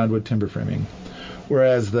lot of roundwood timber framing.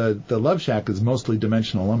 Whereas the Love Shack is mostly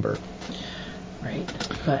dimensional lumber. Right.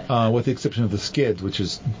 But with the exception of the skids, which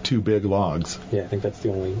is 2 big logs. Yeah, I think that's the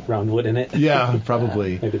only roundwood in it. Yeah,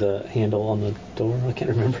 probably. Maybe the handle on the door, I can't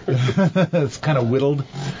remember. It's kind of whittled.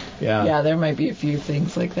 Yeah. Yeah, there might be a few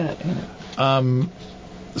things like that in it.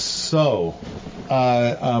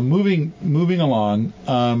 Moving along.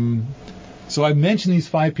 So I mentioned these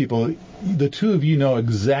 5 people. The 2 of you know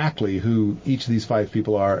exactly who each of these 5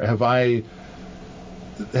 people are. Have I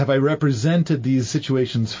represented these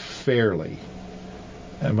situations fairly?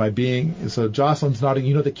 Am I being so? Jocelyn's nodding.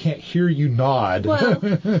 You know they can't hear you nod. Well,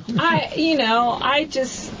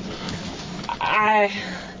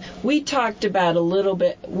 we talked about a little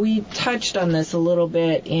bit. We touched on this a little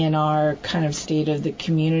bit in our kind of state of the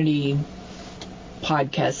community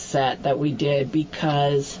podcast set that we did,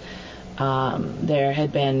 because there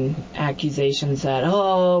had been accusations that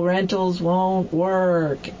rentals won't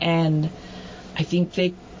work, and I think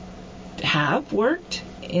they have worked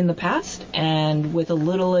in the past, and with a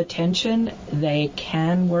little attention they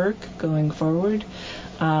can work going forward.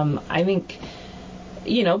 I think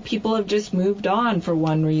people have just moved on for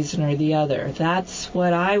one reason or the other. That's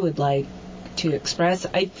what I would like to express.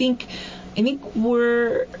 I think we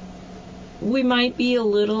might be a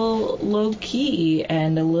little low key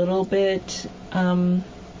and a little bit calm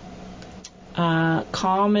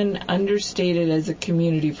and understated as a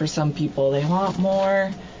community for some people. They want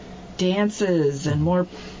more dances and more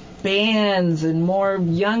bands and more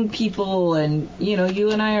young people, and you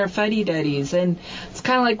and I are fuddy-duddies, and it's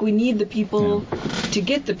kind of like we need the people to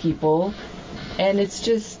get the people, and it's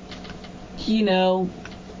just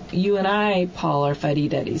you and I, Paul, are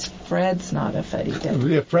fuddy-duddies. Fred's not a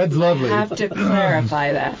fuddy-duddy. Yeah, Fred's lovely. I have to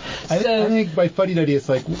clarify that. I think by fuddy-duddy it's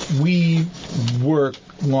like we work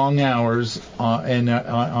long hours on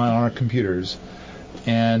our computers,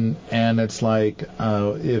 and it's like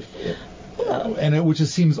which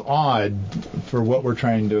just seems odd for what we're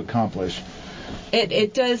trying to accomplish.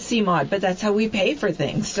 It does seem odd, but that's how we pay for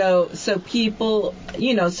things. So people,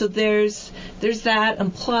 so there's that,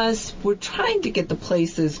 and plus we're trying to get the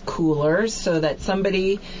places cooler so that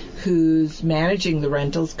somebody who's managing the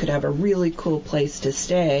rentals could have a really cool place to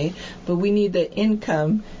stay, but we need the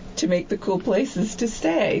income to make the cool places to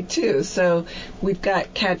stay too. So we've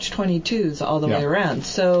got catch-22s all the way around.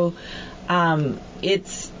 So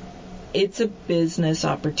it's a business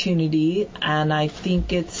opportunity, and I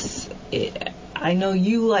think I know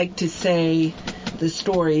you like to say the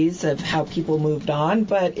stories of how people moved on,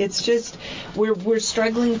 but it's just we're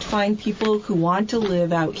struggling to find people who want to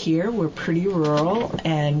live out here. We're pretty rural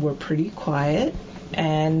and we're pretty quiet,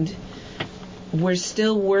 and we're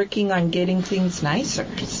still working on getting things nicer.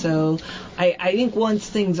 So I think once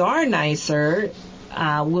things are nicer,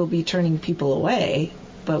 we'll be turning people away,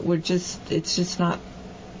 but it's just not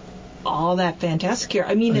all that fantastic here.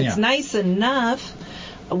 I mean, it's nice enough.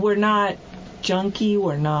 We're not junky,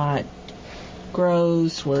 we're not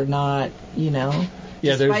gross, we're not,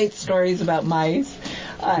 despite stories about mice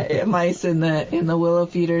in the willow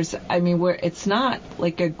feeders. I mean, it's not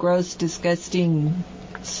like a gross, disgusting,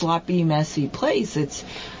 sloppy, messy place.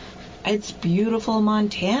 It's beautiful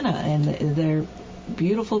Montana, and they're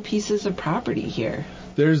beautiful pieces of property here.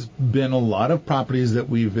 There's been a lot of properties that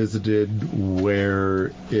we visited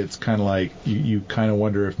where it's kind of like you kind of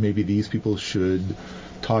wonder if maybe these people should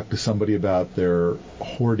talk to somebody about their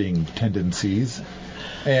hoarding tendencies,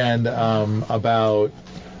 and about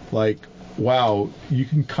like, wow, you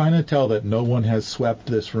can kind of tell that no one has swept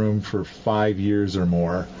this room for 5 years or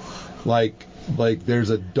more. Like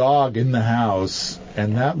there's a dog in the house,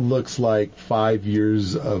 and that looks like 5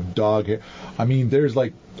 years of dog hair. I mean, there's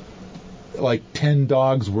like 10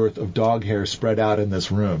 dogs worth of dog hair spread out in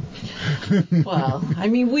this room. Well, I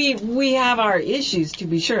mean, we have our issues, to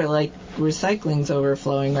be sure, like recycling's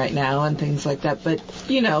overflowing right now and things like that, but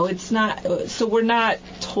it's not, so we're not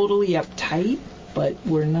totally uptight, but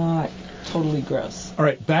we're not totally gross. All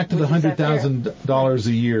right, back to the $100,000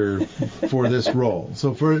 a year for this role.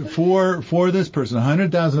 So for this person,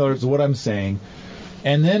 $100,000 is what I'm saying.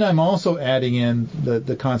 And then I'm also adding in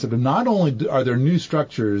the concept of not only are there new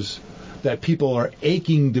structures, that people are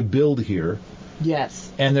aching to build here.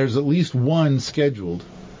 Yes. And there's at least one scheduled.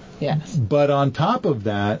 Yes. But on top of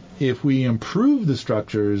that, if we improve the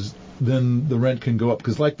structures, then the rent can go up.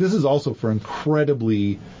 Because this is also for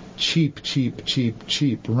incredibly cheap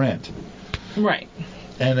rent. Right.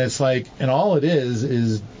 And it's and all it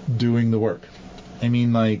is doing the work. I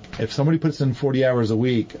mean, if somebody puts in 40 hours a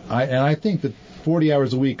week, I think that 40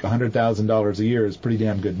 hours a week, $100,000 a year is pretty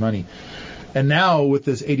damn good money. And now with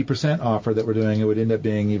this 80% offer that we're doing, it would end up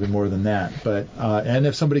being even more than that. But and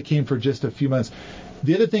if somebody came for just a few months,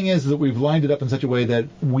 the other thing is that we've lined it up in such a way that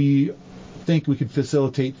we think we could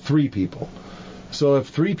facilitate 3 people. So if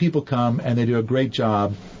 3 people come and they do a great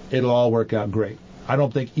job, it'll all work out great. I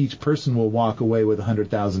don't think each person will walk away with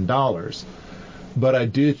 $100,000, but I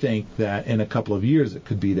do think that in a couple of years it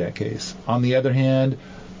could be that case. On the other hand,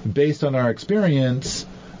 based on our experience,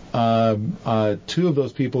 2 of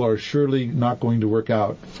those people are surely not going to work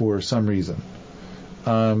out for some reason.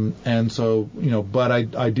 And so, but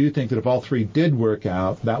I do think that if all 3 did work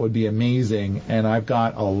out, that would be amazing. And I've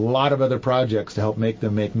got a lot of other projects to help make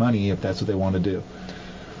them make money if that's what they want to do.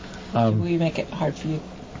 We make it hard for you.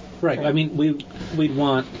 Right. I mean, we'd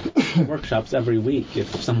want workshops every week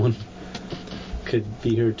if someone could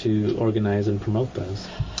be here to organize and promote those.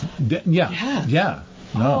 Yeah.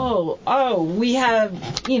 No. Oh, we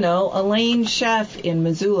have, Elaine Chef in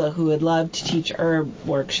Missoula who would love to teach herb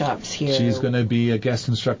workshops here. She's going to be a guest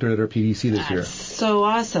instructor at our PDC this year. So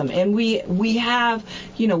awesome. And we have,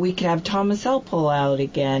 we could have Thomas L. pull out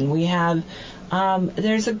again. We have,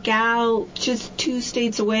 there's a gal just 2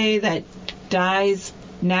 states away that dyes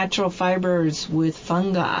natural fibers with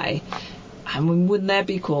fungi. I mean, wouldn't that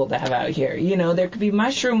be cool to have out here? There could be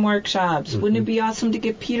mushroom workshops. Mm-hmm. Wouldn't it be awesome to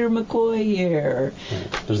get Peter McCoy here?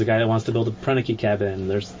 Right. There's a guy that wants to build a Prenicky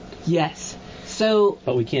cabin. Yes. So.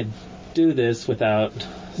 But we can't do this without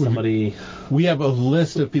somebody. We have a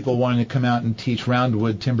list of people wanting to come out and teach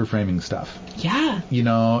roundwood timber framing stuff. Yeah.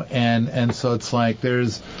 And so it's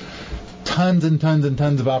there's tons and tons and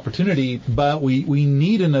tons of opportunity, but we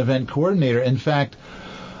need an event coordinator. In fact,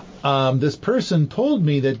 this person told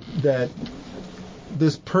me that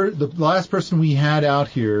the last person we had out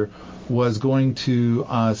here was going to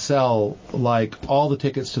sell all the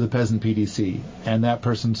tickets to the Peasant PDC, and that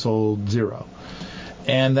person sold 0.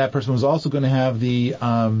 And that person was also going to have the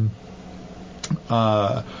Peasant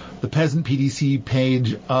PDC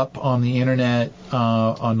page up on the internet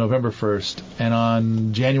on November 1st, and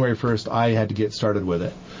on January 1st I had to get started with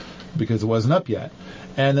it because it wasn't up yet.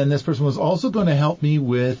 And then this person was also going to help me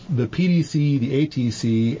with the PDC, the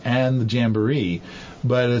ATC, and the Jamboree.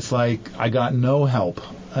 But it's I got no help.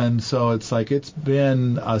 And so it's it's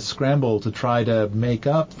been a scramble to try to make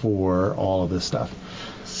up for all of this stuff.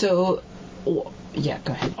 So, yeah,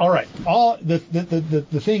 go ahead. All right.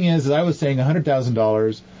 The thing is, I was saying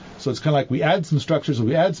 $100,000. So it's kind of we add some structures,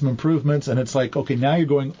 we add some improvements, and it's okay, now you're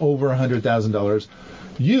going over $100,000.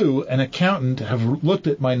 You, an accountant, have looked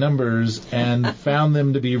at my numbers and found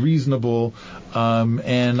them to be reasonable.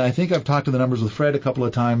 And I think I've talked to the numbers with Fred a couple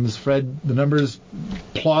of times. Fred, the numbers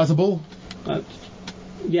plausible?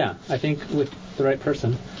 Yeah, I think with the right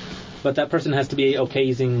person. But that person has to be okay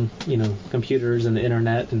using, computers and the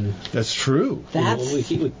internet. And that's true.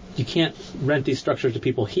 You can't rent these structures to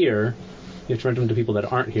people here. You have to rent them to people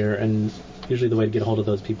that aren't here. And usually the way to get a hold of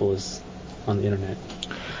those people is on the internet.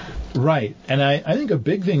 Right. And I think a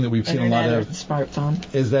big thing that we've seen a lot of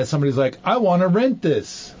smartphone is that somebody's I want to rent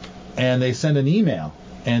this. And they send an email.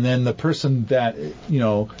 And then the person that,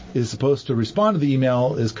 is supposed to respond to the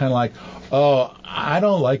email is kind of oh, I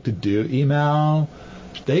don't like to do email.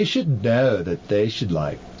 They should know that they should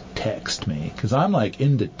text me because I'm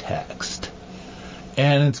into text.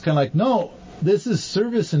 And it's kind of no, this is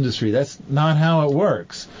service industry. That's not how it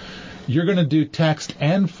works. You're going to do text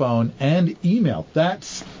and phone and email.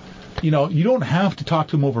 That's, you don't have to talk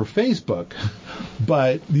to them over Facebook,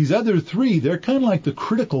 but these other 3, they're kind of the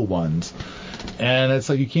critical ones. And it's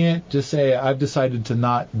you can't just say, I've decided to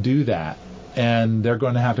not do that. And they're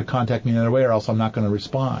going to have to contact me another way or else I'm not going to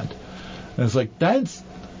respond. And it's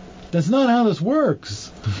that's not how this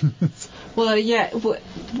works. Well, yeah,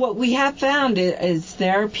 what we have found is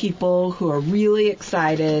there are people who are really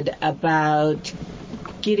excited about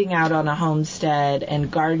getting out on a homestead and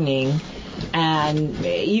gardening and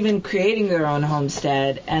even creating their own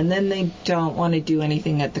homestead, and then they don't want to do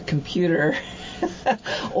anything at the computer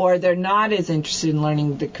or they're not as interested in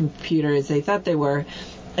learning the computer as they thought they were.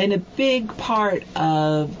 And a big part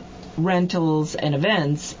of rentals and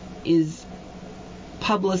events is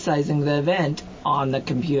publicizing the event on the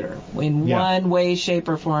computer in one way, shape,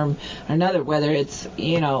 or form or another, whether it's,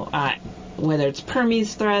 whether it's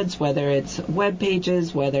Permies threads, whether it's web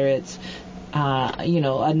pages, whether it's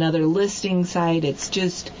another listing site. It's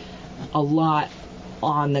just a lot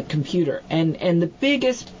on the computer, and the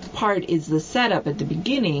biggest part is the setup at the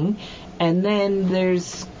beginning, and then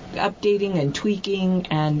there's updating and tweaking,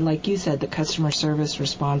 and like you said, the customer service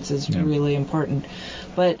response is really important.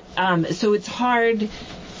 But so it's hard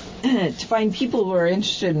to find people who are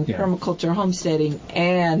interested in permaculture homesteading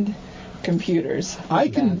and computers. I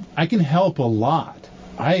can help a lot.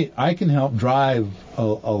 I can help drive a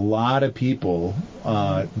lot of people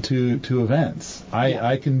to events.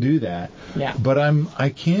 I can do that. Yeah. But I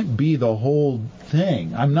can't be the whole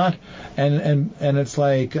thing. I'm not. And it's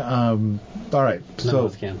like all right. None of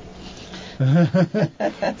us can.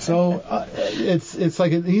 So it's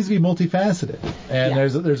like it needs to be multifaceted, and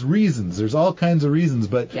there's reasons. There's all kinds of reasons,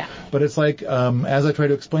 but it's like as I try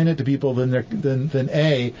to explain it to people, then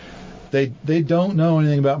A, they don't know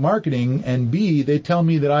anything about marketing, and B, they tell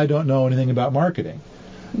me that I don't know anything about marketing.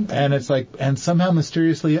 Okay. And it's like, and somehow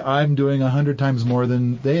mysteriously I'm doing 100 times more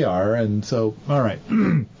than they are, and so all right,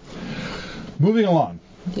 moving along,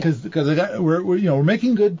 because we're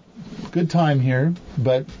making good time here,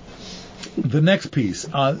 but the next piece,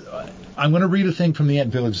 I'm going to read a thing from the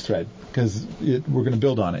Ant Village thread because we're going to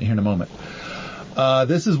build on it here in a moment.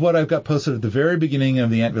 This is what I've got posted at the very beginning of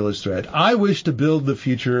the Ant Village thread. I wish to build the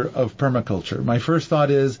future of permaculture. My first thought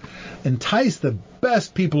is entice the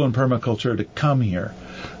best people in permaculture to come here.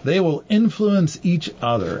 They will influence each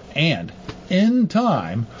other, and in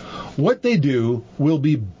time, what they do will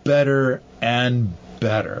be better and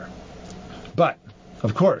better. But,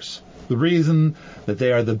 of course, the reason that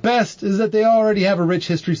they are the best is that they already have a rich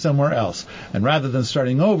history somewhere else, and rather than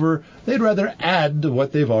starting over, they'd rather add to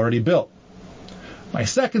what they've already built. My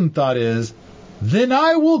second thought is, then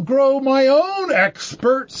I will grow my own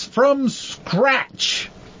experts from scratch.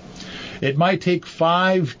 It might take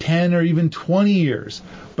 5, 10, or even 20 years,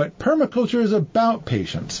 but permaculture is about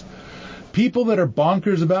patience. People that are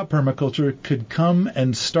bonkers about permaculture could come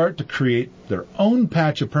and start to create their own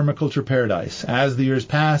patch of permaculture paradise. As the years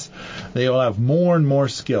pass, they will have more and more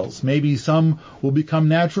skills. Maybe some will become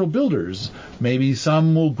natural builders. Maybe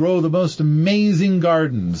some will grow the most amazing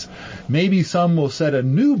gardens. Maybe some will set a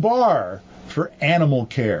new bar for animal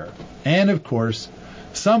care. And, of course,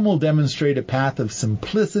 some will demonstrate a path of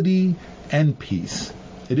simplicity and peace.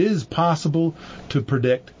 It is impossible to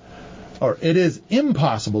predict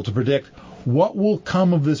what will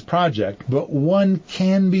come of this project, but one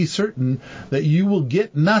can be certain that you will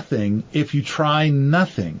get nothing if you try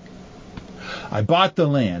nothing. I bought the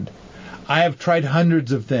land. I have tried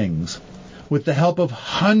hundreds of things with the help of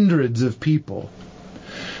hundreds of people.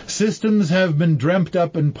 Systems have been dreamt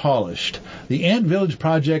up and polished. The Ant Village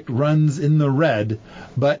project runs in the red,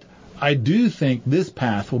 but I do think this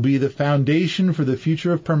path will be the foundation for the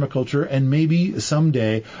future of permaculture and maybe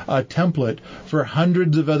someday a template for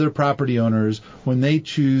hundreds of other property owners when they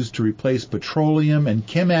choose to replace petroleum and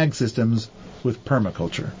chem-ag systems with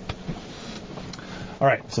permaculture. All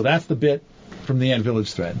right, so that's the bit from the Ant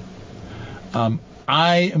Village thread.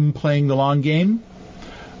 I am playing the long game.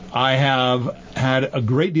 I have had a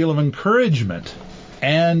great deal of encouragement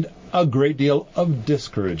and a great deal of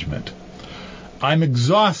discouragement. I'm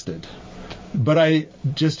exhausted, but I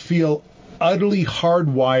just feel utterly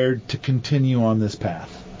hardwired to continue on this path.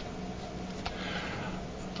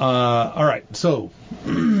 All right, so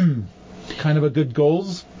kind of a good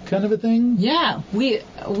goals kind of a thing? Yeah,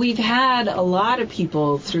 we've had a lot of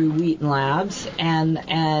people through Wheaton Labs, and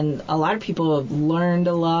a lot of people have learned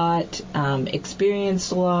a lot,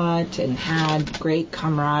 experienced a lot, and had great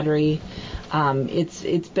camaraderie.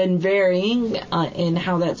 It's been varying in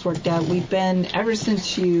how that's worked out. We've been, ever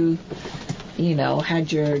since you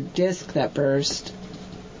had your disc that burst,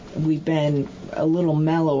 we've been a little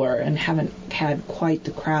mellower and haven't had quite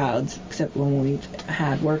the crowds, except when we've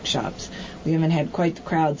had workshops. We haven't had quite the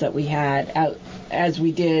crowds that we had out as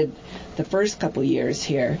we did the first couple years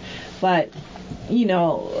here. But,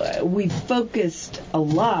 we focused a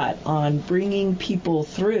lot on bringing people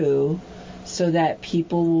through so that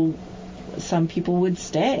some people would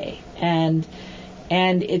stay. And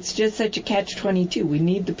it's just such a catch-22. We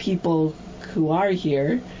need the people who are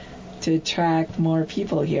here to attract more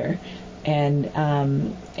people here. And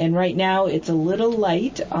right now it's a little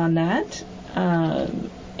light on that.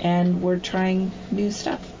 And we're trying new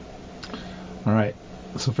stuff. All right.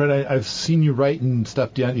 So, Fred, I've seen you writing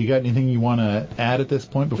stuff down. You got anything you want to add at this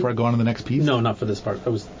point before I go on to the next piece? No, not for this part.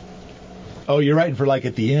 Oh, you're writing for like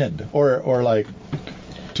at the end, or like.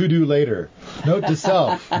 To do later. Note to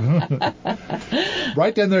self.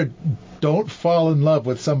 Right down there, don't fall in love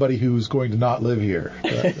with somebody who's going to not live here.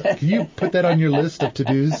 Can you put that on your list of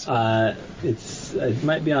to-dos? It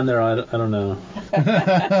might be on there. I don't know.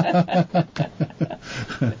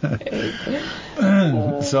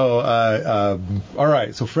 So, all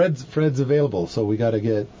right. So Fred's available. So we got to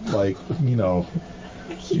get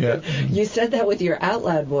Yeah. You said that with your out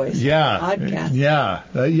loud voice. Yeah. Podcast. Yeah.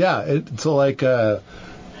 So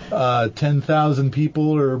 10,000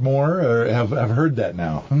 people or more have heard that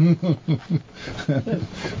now.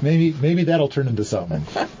 maybe that'll turn into something.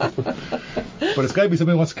 But it's got to be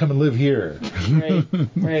somebody who wants to come and live here.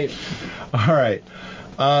 Right. All right.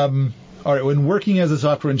 All right. When working as a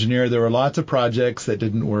software engineer, there were lots of projects that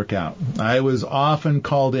didn't work out. I was often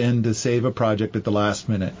called in to save a project at the last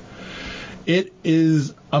minute. It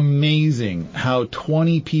is amazing how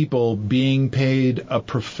 20 people being paid a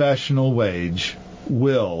professional wage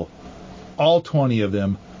will, all 20 of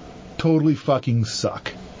them, totally fucking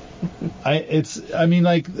suck. They're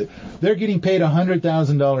getting paid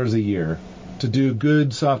 $100,000 a year to do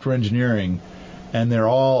good software engineering, and they're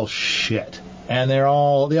all shit. And they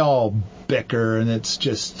all bicker, and it's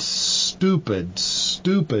just stupid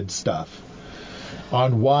stuff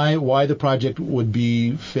on why the project would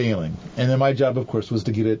be failing. And then my job, of course, was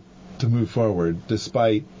to get it to move forward,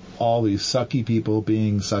 despite all these sucky people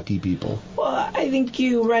being sucky people. Well, I think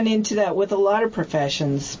you run into that with a lot of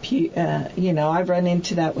professions. I've run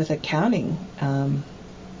into that with accounting.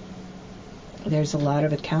 There's a lot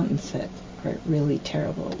of accountants that are really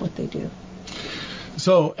terrible at what they do.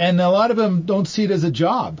 So, and a lot of them don't see it as a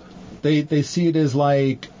job. They see it as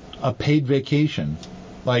like a paid vacation.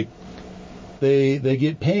 Like, they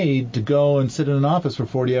get paid to go and sit in an office for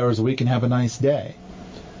 40 hours a week and have a nice day.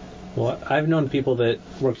 Well, I've known people that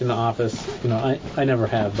worked in the office. I never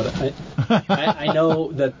have, but I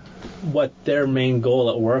know that what their main goal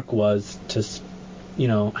at work was to,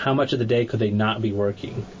 how much of the day could they not be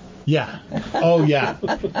working? Yeah. Oh, yeah.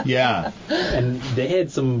 Yeah. And they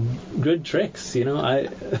had some good tricks,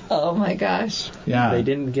 Oh, my gosh. Yeah. They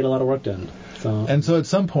didn't get a lot of work done. And so at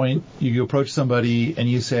some point, you approach somebody and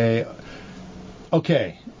you say,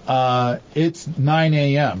 okay, it's 9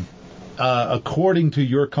 a.m. According to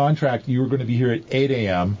your contract, you were going to be here at 8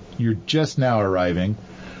 a.m. You're just now arriving.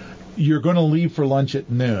 You're going to leave for lunch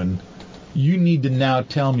at noon. You need to now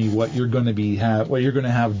tell me what you're going to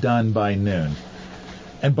have done by noon.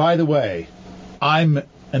 And by the way, I'm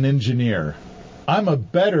an engineer. I'm a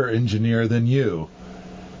better engineer than you.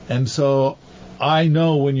 And so I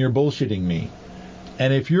know when you're bullshitting me.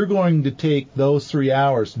 And if you're going to take those 3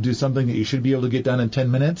 hours to do something that you should be able to get done in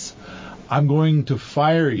 10 minutes, I'm going to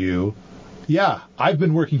fire you. Yeah, I've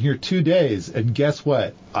been working here 2 days, and guess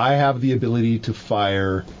what? I have the ability to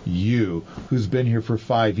fire you, who's been here for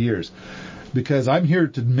 5 years. Because I'm here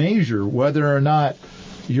to measure whether or not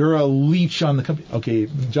you're a leech on the company. Okay,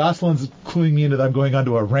 Jocelyn's cluing me into that I'm going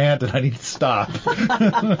onto a rant and I need to stop.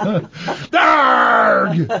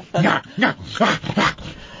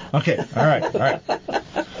 Okay, all right.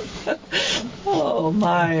 Oh,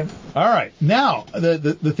 my. All right. Now,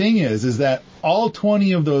 the thing is that all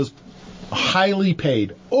 20 of those highly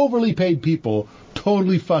paid, overly paid people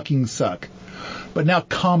totally fucking suck. But now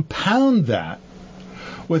compound that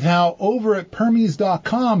with how over at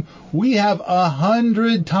Permies.com we have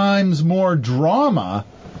 100 times more drama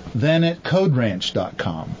than at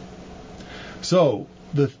CodeRanch.com. So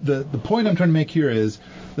the point I'm trying to make here is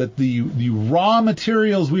that the raw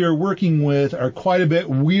materials we are working with are quite a bit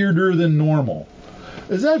weirder than normal.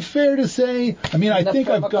 Is that fair to say? I mean, I think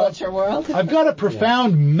I've got a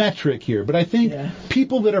profound metric here, but I think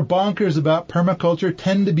people that are bonkers about permaculture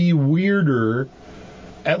tend to be weirder,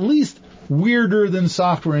 at least weirder than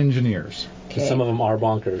software engineers. Okay. Some of them are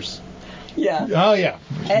bonkers. Yeah. Oh, yeah.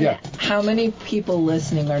 And yeah. How many people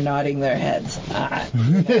listening are nodding their heads? Yeah.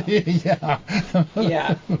 Yeah.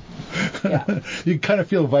 Yeah. You kind of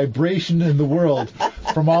feel vibration in the world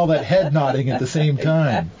from all that head nodding at the same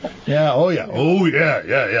time. Yeah. Oh, yeah. Oh, yeah.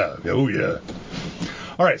 Yeah. Oh, yeah.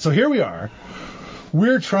 All right. So here we are.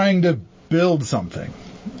 We're trying to build something.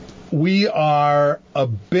 We are a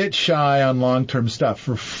bit shy on long-term stuff.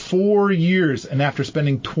 For 4 years, and after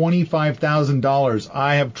spending $25,000,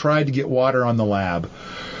 I have tried to get water on the lab.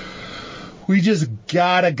 We just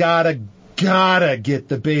gotta get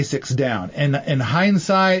the basics down. And in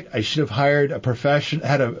hindsight, I should have hired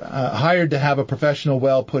hired to have a professional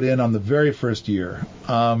well put in on the very first year.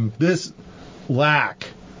 This lack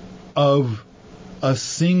of a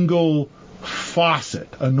single faucet,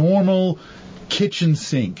 a normal kitchen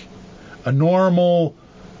sink, a normal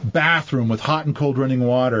bathroom with hot and cold running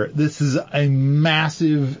water. This is a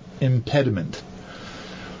massive impediment.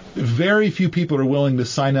 Very few people are willing to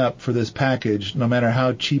sign up for this package, no matter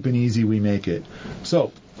how cheap and easy we make it.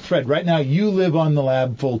 So, Fred, right now you live on the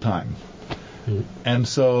lab full time. Mm-hmm. And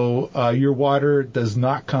so your water does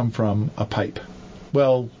not come from a pipe.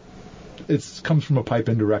 Well, it comes from a pipe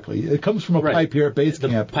indirectly. It comes from a pipe here at base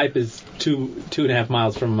camp. The pipe is 2.5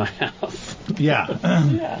 miles from my house. Yeah.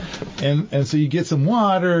 Yeah. And so you get some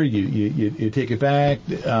water, you take it back.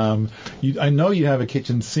 I know you have a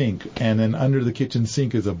kitchen sink, and then under the kitchen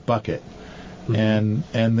sink is a bucket.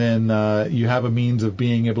 Mm-hmm. And then you have a means of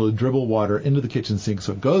being able to dribble water into the kitchen sink,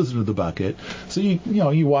 so it goes into the bucket. So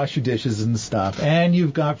you wash your dishes and stuff, and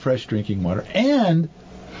you've got fresh drinking water. And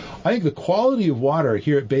I think the quality of water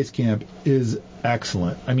here at base camp is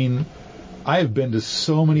excellent. I mean, I have been to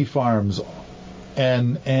so many farms,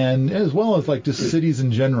 and as well as like just cities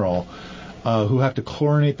in general, who have to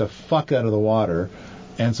chlorinate the fuck out of the water,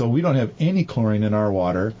 and so we don't have any chlorine in our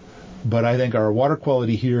water. But I think our water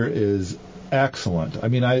quality here is excellent. I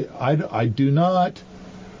mean, I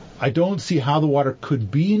don't see how the water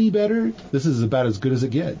could be any better. This is about as good as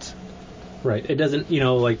it gets. Right. It doesn't,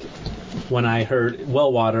 like when I heard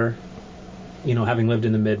well water, having lived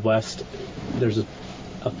in the Midwest, there's a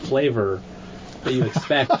flavor that you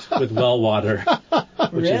expect with well water,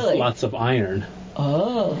 which is lots of iron.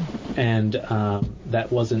 Oh. And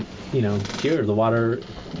that wasn't, here. The water,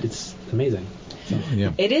 it's amazing. So,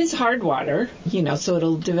 yeah. It is hard water, so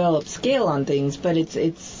it'll develop scale on things, but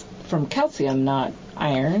it's from calcium, not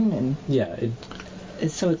iron, and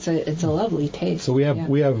so it's a lovely taste. So we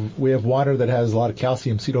have water that has a lot of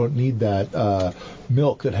calcium, so you don't need that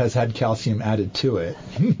milk that has had calcium added to it.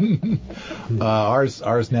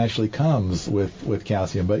 Ours naturally comes with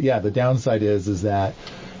calcium, but yeah, the downside is that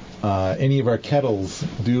any of our kettles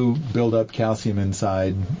do build up calcium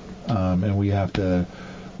inside, and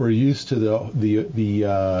we're used to the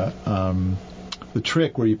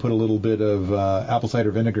trick where you put a little bit of apple cider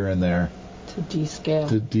vinegar in there to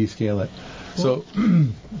descale it.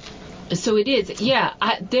 So it is. Yeah,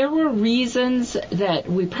 there were reasons that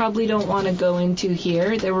we probably don't want to go into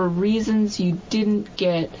here. There were reasons you didn't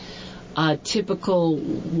get a typical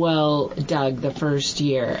well dug the first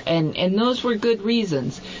year, and those were good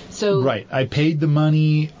reasons. So right, I paid the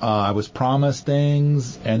money. I was promised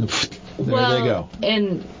things, and there they go.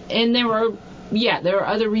 And there were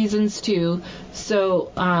other reasons too.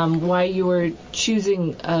 So why you were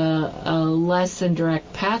choosing a less than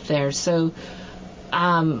direct path there. So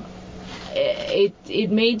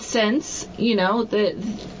it made sense, that,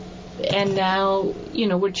 and now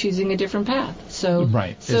we're choosing a different path. So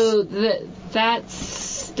right. So that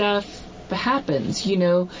stuff happens.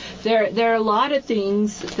 There are a lot of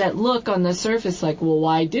things that look on the surface like, well,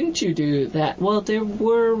 why didn't you do that? Well, there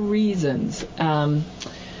were reasons, and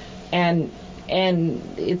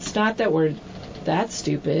it's not that we're that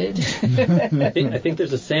stupid. I think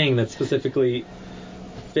there's a saying that specifically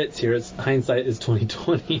fits here. It's hindsight is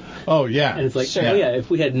 20/20. Oh yeah. And it's like, sure. If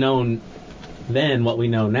we had known then what we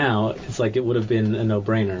know now, it's like it would have been a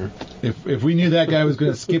no-brainer. If we knew that guy was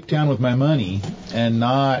going to skip town with my money and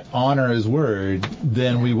not honor his word,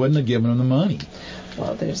 then we wouldn't have given him the money.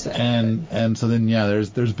 Well, there's that. And so then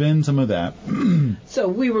there's been some of that. So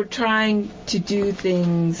we were trying to do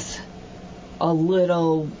things a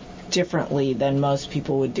little differently than most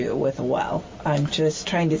people would do with a well. I'm just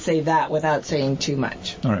trying to say that without saying too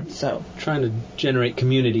much. All right. So trying to generate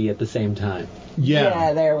community at the same time.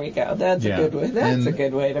 Yeah, there we go. That's a good way. That's a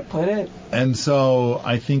good way to put it. And so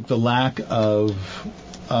I think the lack of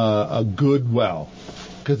a good well,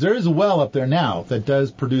 because there is a well up there now that does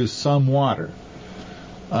produce some water,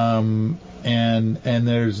 and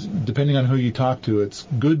there's, depending on who you talk to, it's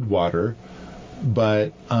good water.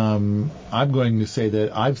 But I'm going to say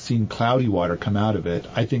that I've seen cloudy water come out of it.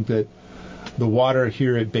 I think that the water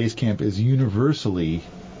here at base camp is universally,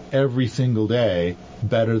 every single day,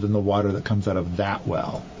 better than the water that comes out of that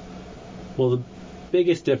well. Well, the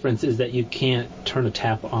biggest difference is that you can't turn a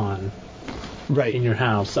tap on in your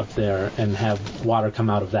house up there and have water come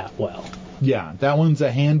out of that well. Yeah, that one's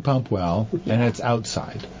a hand pump well, and it's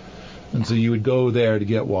outside. And so you would go there to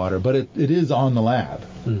get water, but it is on the lab.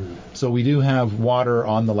 Mm-hmm. So we do have water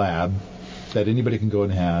on the lab that anybody can go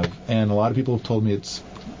and have, and a lot of people have told me it's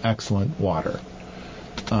excellent water.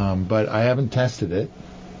 But I haven't tested it.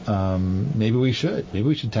 Maybe we should. Maybe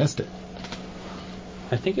we should test it.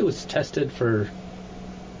 I think it was tested for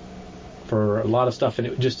a lot of stuff, and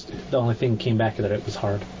it just, the only thing came back that it was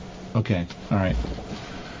hard. Okay. All right.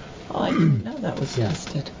 Oh, I didn't know that was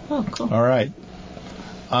tested. Oh, cool. All right.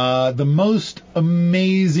 The most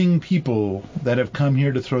amazing people that have come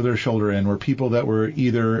here to throw their shoulder in were people that were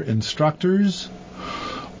either instructors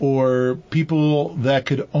or people that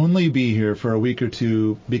could only be here for a week or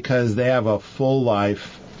two because they have a full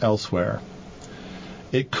life elsewhere.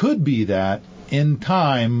 It could be that in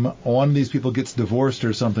time, one of these people gets divorced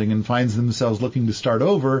or something and finds themselves looking to start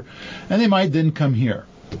over, and they might then come here.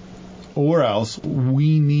 Or else,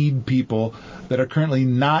 we need people that are currently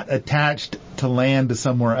not attached to land to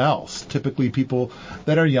somewhere else. Typically people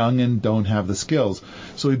that are young and don't have the skills.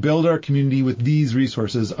 So we build our community with these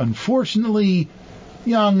resources. Unfortunately,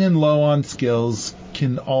 young and low on skills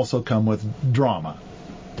can also come with drama.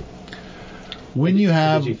 When you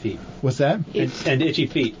have... itchy feet. What's that? And itchy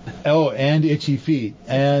feet. Oh, and itchy feet.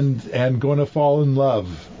 And going to fall in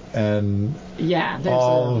love. And there's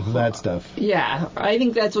all of that stuff. Yeah, I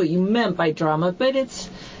think that's what you meant by drama, but it's,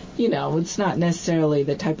 it's not necessarily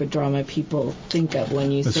the type of drama people think of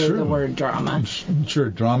when you say the word drama. Sure,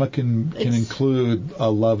 drama can include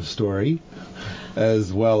a love story,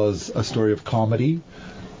 as well as a story of comedy,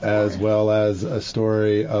 as well as a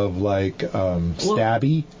story of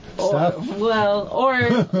stabby stuff.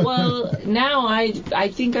 Now I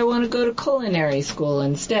think I want to go to culinary school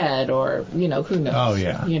instead, or who knows? Oh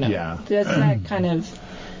yeah, That's that kind of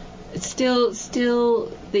still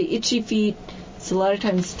the itchy feet. It's a lot of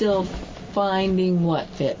times still finding what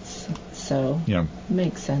fits. So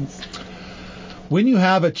makes sense. When you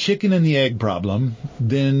have a chicken and the egg problem,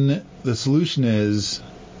 then the solution is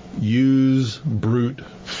use brute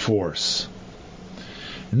force.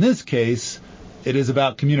 In this case, it is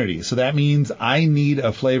about community. So that means I need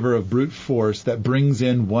a flavor of brute force that brings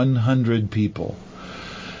in 100 people.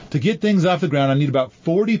 To get things off the ground, I need about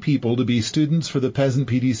 40 people to be students for the Peasant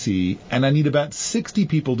PDC, and I need about 60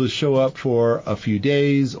 people to show up for a few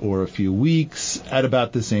days or a few weeks at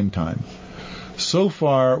about the same time. So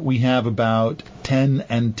far, we have about 10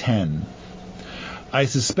 and 10. I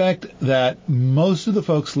suspect that most of the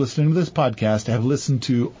folks listening to this podcast have listened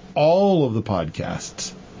to all of the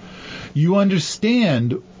podcasts. You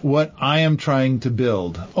understand what I am trying to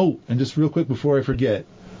build. Oh, and just real quick before I forget,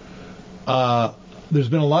 there's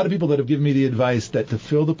been a lot of people that have given me the advice that to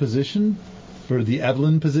fill the position, for the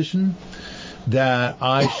Evelyn position, that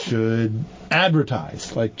I should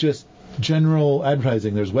advertise, like just general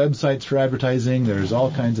advertising. There's websites for advertising. There's all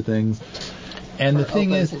kinds of things. And the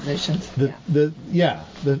thing is, the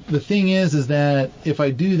thing is that if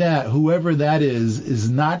I do that, whoever that is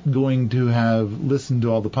not going to have listened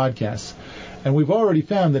to all the podcasts. And we've already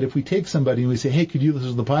found that if we take somebody and we say, hey, could you listen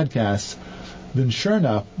to the podcasts? Then sure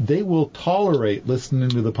enough, they will tolerate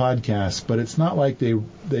listening to the podcast, but it's not like they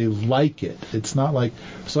like it. It's not like,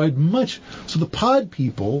 so the pod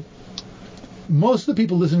people, most of the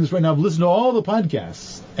people listening to this right now have listened to all the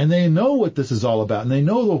podcasts, and they know what this is all about, and they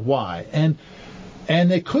know the why. And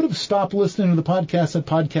they could have stopped listening to the podcast at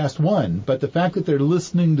podcast 1, but the fact that they're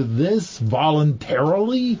listening to this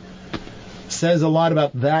voluntarily says a lot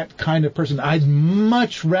about that kind of person. I'd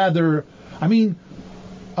much rather,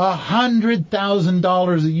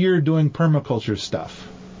 $100,000 a year doing permaculture stuff.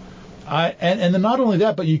 And then not only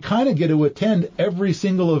that, but you kind of get to attend every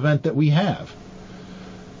single event that we have.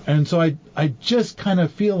 And so I just kind of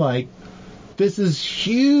feel like this is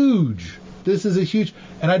huge. This is a huge,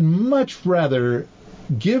 and I'd much rather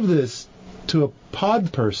give this to a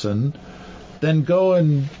pod person than go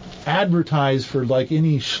and advertise for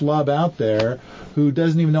any schlub out there who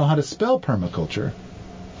doesn't even know how to spell permaculture.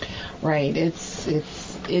 Right.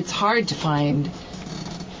 It's hard to find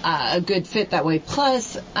a good fit that way.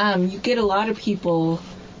 Plus, you get a lot of people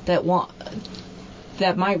that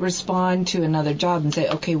might respond to another job and say,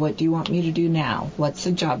 okay, what do you want me to do now? What's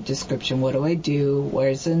the job description? What do I do?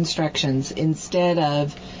 Where's the instructions? Instead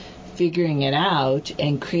of figuring it out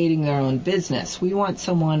and creating their own business. We want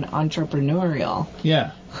someone entrepreneurial.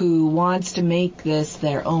 Yeah. Who wants to make this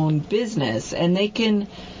their own business, and they can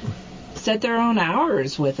set their own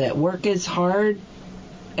hours with it, work as hard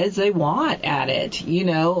as they want at it,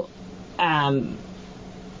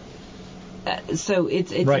 So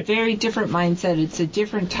it's right. A very different mindset. It's a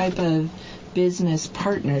different type of business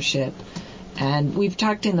partnership. And we've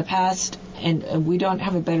talked in the past, and we don't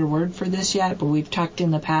have a better word for this yet, but we've talked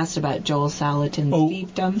in the past about Joel Salatin's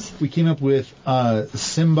fiefdoms. We came up with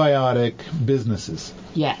symbiotic businesses.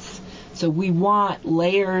 Yes. So we want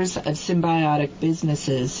layers of symbiotic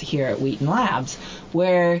businesses here at Wheaton Labs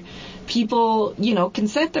where people, can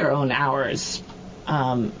set their own hours.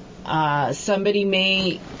 Somebody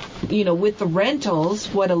may with the rentals,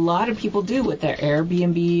 what a lot of people do with their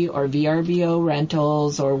Airbnb or VRBO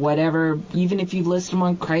rentals or whatever, even if you list them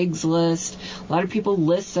on Craigslist, a lot of people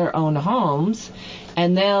list their own homes,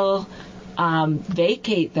 and they'll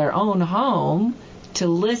vacate their own home to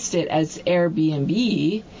list it as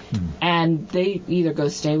Airbnb, and they either go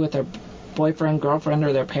stay with their boyfriend, girlfriend,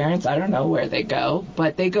 or their parents. I don't know where they go,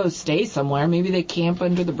 but they go stay somewhere. Maybe they camp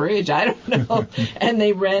under the bridge. I don't know. And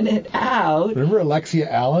they rent it out. Remember Alexia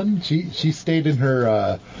Allen? She stayed in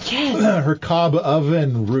her her cob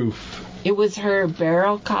oven roof. It was her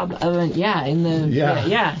barrel cob oven. Yeah, up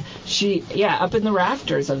in the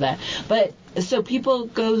rafters of that. But so people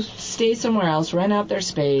go stay somewhere else, rent out their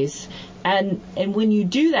space. And when you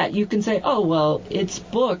do that, you can say, oh, well, it's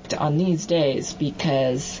booked on these days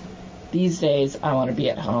because these days I want to be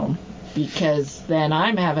at home because then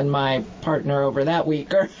I'm having my partner over that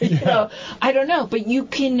week, or I don't know. But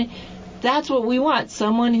that's what we want.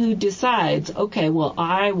 Someone who decides, okay, well,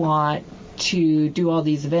 I want to do all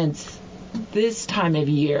these events this time of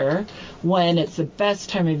year when it's the best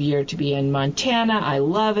time of year to be in Montana. I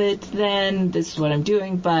love it then. This is what I'm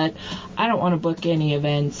doing, but I don't want to book any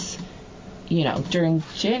events during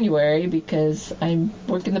January because I'm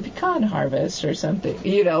working the pecan harvest or something,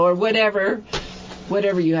 or whatever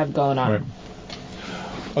you have going on. Right.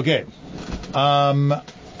 Okay.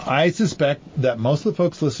 I suspect that most of the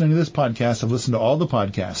folks listening to this podcast have listened to all the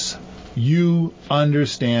podcasts. You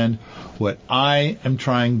understand what I am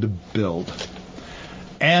trying to build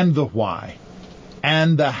and the why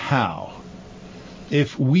and the how.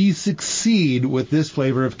 If we succeed with this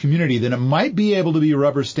flavor of community, then it might be able to be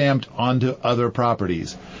rubber stamped onto other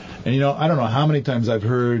properties. And I don't know how many times I've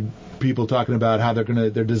heard people talking about how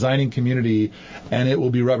they're designing community and it will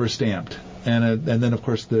be rubber stamped, and then of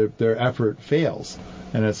course their effort fails,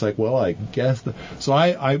 and it's like, well, I guess so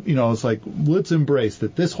I it's like, let's embrace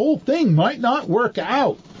that this whole thing might not work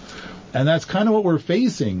out, and that's kind of what we're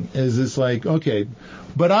facing. Is it's like, okay,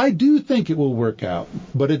 but I do think it will work out,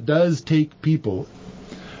 but it does take people.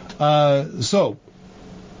 So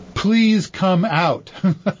please come out.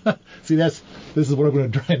 See, this is what I'm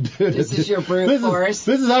going to try and do. This is your brute force.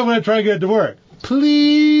 This is how I'm going to try and get it to work.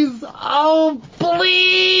 Please,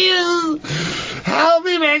 please help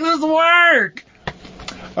me make this work.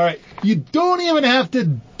 All right, you don't even have to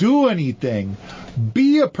do anything.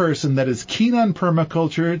 Be a person that is keen on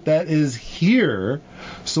permaculture, that is here,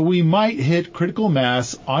 so we might hit critical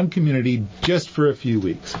mass on community just for a few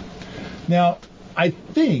weeks. Now, I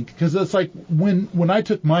think, because it's like when I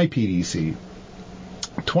took my PDC,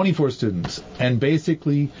 24 students, and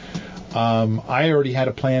basically I already had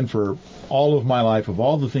a plan for all of my life of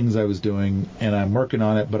all the things I was doing, and I'm working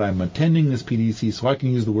on it, but I'm attending this PDC so I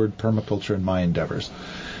can use the word permaculture in my endeavors.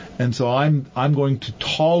 And so I'm going to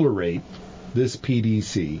tolerate this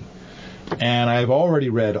PDC. And I've already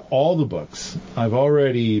read all the books. I've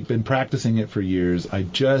already been practicing it for years. I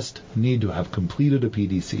just need to have completed a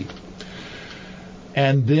PDC.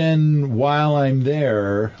 And then while I'm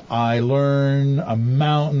there, I learn a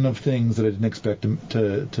mountain of things that I didn't expect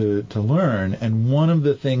to learn. And one of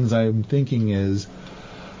the things I'm thinking is,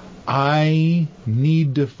 I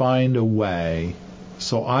need to find a way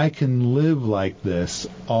so I can live like this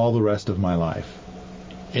all the rest of my life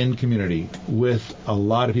in community with a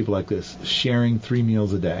lot of people like this, sharing 3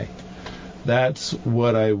 meals a day. That's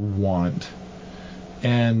what I want.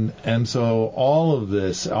 And so all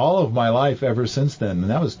of my life ever since then, and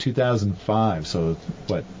that was 2005, so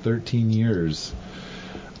 13 years,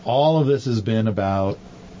 all of this has been about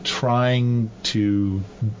trying to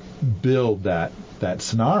build that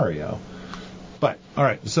scenario. But, all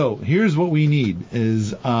right, so here's what we need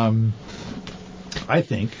is, I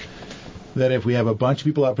think that if we have a bunch of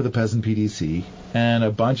people out for the Peasant PDC and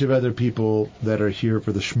a bunch of other people that are here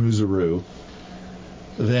for the Schmoozeroo,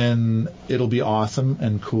 then it'll be awesome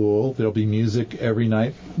and cool. There'll be music every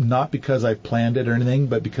night, not because I've planned it or anything,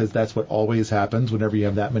 but because that's what always happens whenever you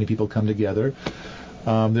have that many people come together.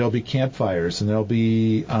 There'll be campfires, and there'll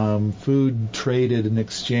be food traded and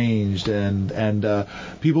exchanged, and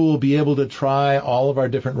people will be able to try all of our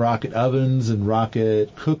different rocket ovens and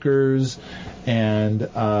rocket cookers, and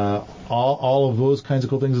all of those kinds of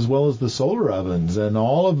cool things, as well as the solar ovens and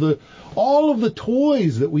all of the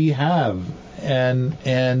toys that we have,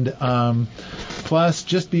 and plus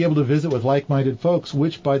just be able to visit with like-minded folks,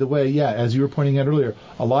 which, by the way, as you were pointing out earlier,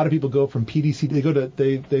 a lot of people go from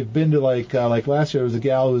PDC, they've been to like last year there was a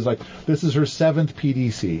gal who was like, this is her 7th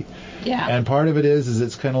PDC. Yeah. And part of it is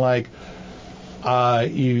it's kind of like,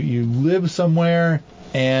 you live somewhere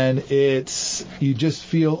and you just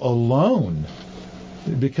feel alone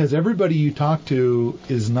because everybody you talk to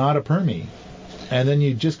is not a permie. and then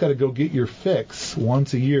you just got to go get your fix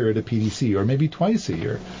once a year at a PDC, or maybe twice a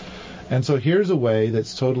year. And so here's a way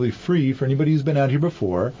that's totally free for anybody who's been out here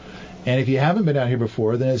before. And if you haven't been out here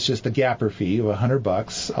before, then it's just a gapper fee of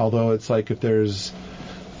 $100. Although it's like if there's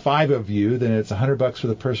 5 of you, then it's $100 for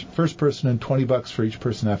the first person and $20 for each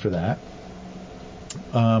person after that.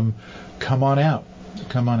 Come on out.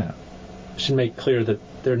 Come on out. Should make clear that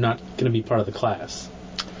they're not going to be part of the class.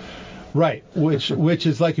 Right. Which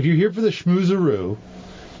is like if you're here for the schmoozeroo,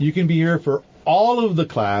 you can be here for all of the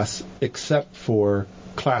class except for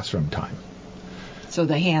classroom time. So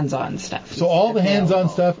the hands-on stuff. So all the hands-on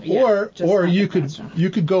stuff, or you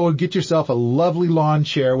could go and get yourself a lovely lawn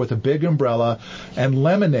chair with a big umbrella and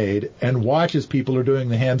lemonade and watch as people are doing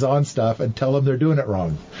the hands-on stuff and tell them they're doing it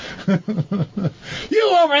wrong.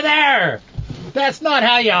 You over there! That's not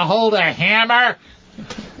how you hold a hammer!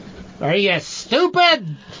 Are you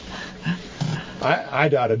stupid? I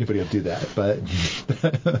doubt anybody will do that,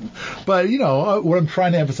 but you know what I'm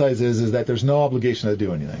trying to emphasize is that there's no obligation to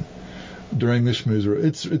do anything during the schmoozer.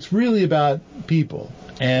 It's really about people,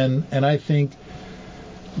 and I think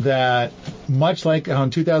that much like in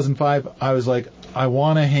 2005, I was like, I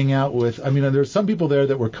want to hang out with. I mean, there's some people there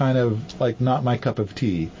that were kind of like not my cup of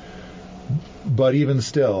tea, but even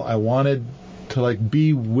still, I wanted to like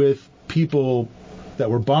be with people that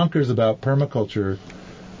were bonkers about permaculture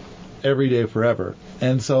every day forever.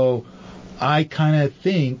 And so I kind of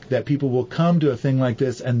think that people will come to a thing like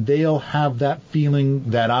this and they'll have that feeling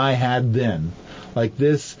that I had then. Like,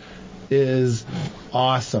 this is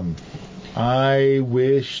awesome. I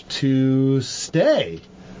wish to stay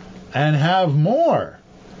and have more.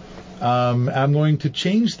 I'm going to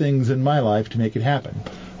change things in my life to make it happen.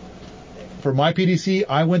 For my PDC,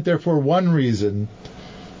 I went there for one reason,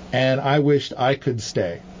 and I wished I could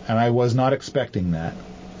stay. And I was not expecting that.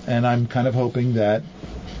 And I'm kind of hoping that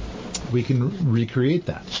we can recreate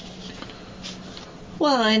that.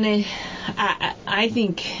 Well, and I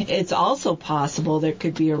think it's also possible there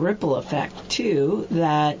could be a ripple effect, too,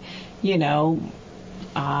 that, you know,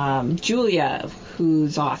 Julia,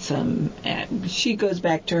 who's awesome, she goes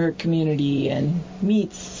back to her community and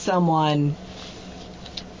meets someone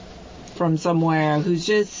from somewhere who's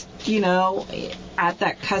just, you know, at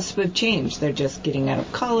that cusp of change. They're just getting out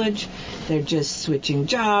of college, they're just switching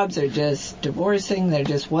jobs, they're just divorcing, they're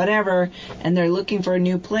just whatever, and they're looking for a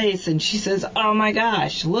new place. And she says, oh my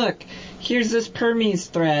gosh, look, here's this Permies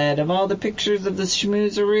thread of all the pictures of the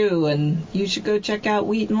schmoozeroo, and you should go check out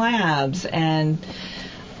Wheaton Labs. And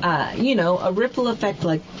you know, a ripple effect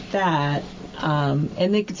like that.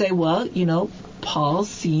 And they could say, well, you know, Paul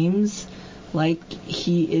seems like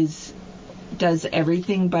he does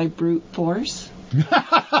everything by brute force.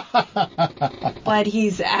 But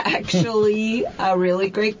he's actually a really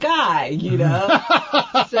great guy, you know?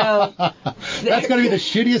 So that's going to be the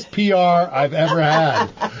shittiest PR I've ever had.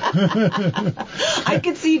 I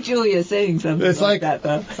could see Julia saying something like that,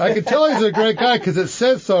 though. I can tell he's a great guy because it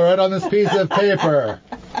says so right on this piece of paper.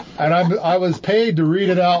 And I was paid to read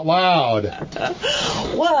it out loud.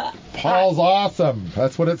 Well, Paul's awesome.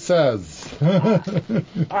 That's what it says.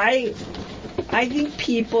 I think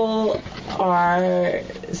people are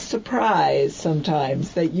surprised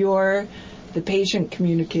sometimes that you're the patient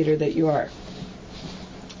communicator that you are.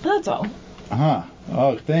 That's all. Uh-huh.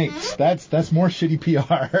 Oh, thanks. That's more shitty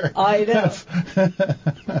PR. I know.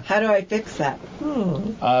 How do I fix that?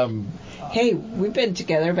 Hey, we've been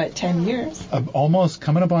together about 10 years. Almost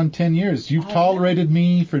coming up on 10 years. You've tolerated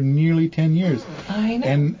me for nearly 10 years. I know.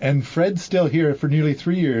 And Fred's still here for nearly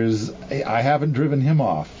 3 years. I haven't driven him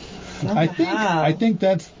off. I think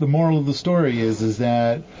that's the moral of the story is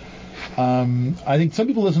that I think some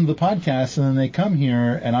people listen to the podcast and then they come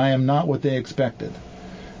here and I am not what they expected.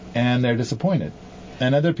 And they're disappointed.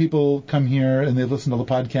 And other people come here and they listen to the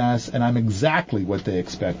podcast and I'm exactly what they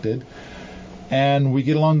expected. And we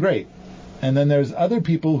get along great. And then there's other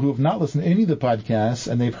people who have not listened to any of the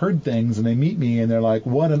podcasts and they've heard things and they meet me and they're like,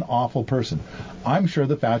 what an awful person. I'm sure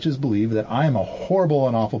the Fouches believe that I am a horrible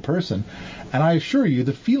and awful person. And I assure you,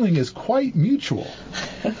 the feeling is quite mutual.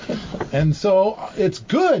 And so it's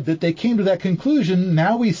good that they came to that conclusion.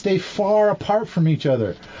 Now we stay far apart from each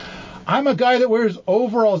other. I'm a guy that wears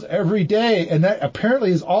overalls every day, and that apparently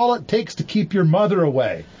is all it takes to keep your mother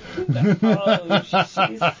away.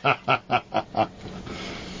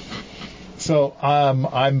 So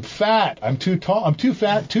I'm fat. I'm too tall. I'm too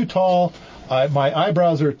fat, too tall. My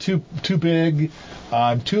eyebrows are too big.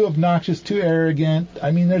 I'm too obnoxious, too arrogant.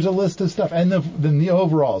 I mean, there's a list of stuff. And then the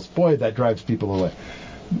overalls. Boy, that drives people away.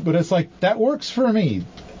 But it's like, that works for me.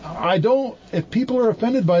 I don't, if people are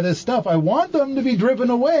offended by this stuff, I want them to be driven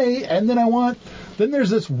away, and then there's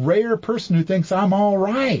this rare person who thinks I'm all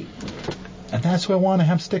right. And that's who I want to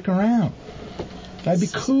have stick around. That'd be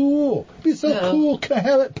cool. It'd be so cool. Can I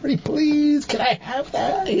have it, pretty please? Can I have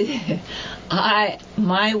that?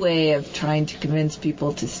 My way of trying to convince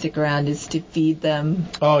people to stick around is to feed them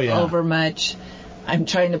over much. I'm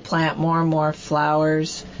trying to plant more and more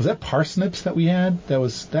flowers. Was that parsnips that we had? That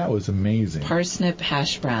was amazing. Parsnip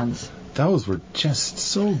hash browns. Those were just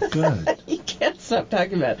so good. You can't stop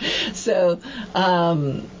talking about it. So,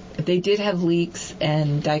 they did have leeks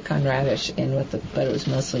and daikon radish in with it, but it was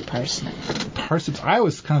mostly parsnip. Parsnips. I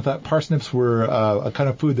always kind of thought parsnips were a kind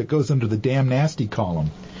of food that goes under the damn nasty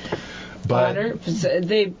column. But fodder.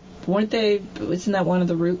 Wasn't that one of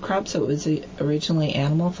the root crops? So it was originally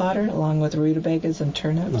animal fodder, along with rutabagas and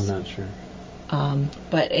turnips. I'm not sure.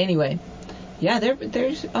 But anyway, yeah, they're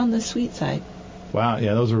on the sweet side. Wow,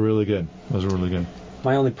 yeah, those are really good.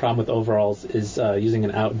 My only problem with overalls is using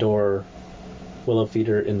an outdoor willow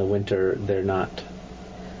feeder in the winter. They're not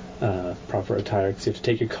proper attire because you have to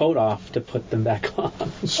take your coat off to put them back on.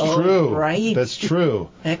 It's true. Right. That's true.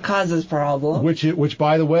 That causes problems. Which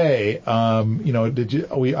by the way,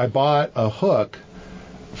 I bought a hook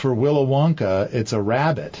for Willow Wonka. It's a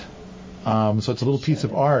rabbit. So it's a little piece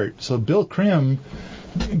of art. So Bill Krim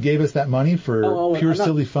gave us that money for pure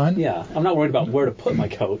silly fun. Yeah, I'm not worried about where to put my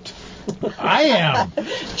coat. I am.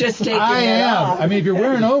 Just taking it off. I mean, if you're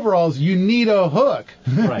wearing overalls, you need a hook.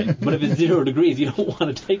 Right. But if it's 0 degrees, you don't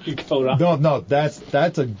want to take your coat off. No,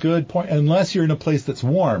 that's a good point. Unless you're in a place that's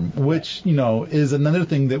warm, which, is another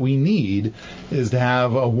thing that we need, is to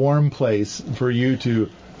have a warm place for you to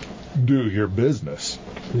do your business.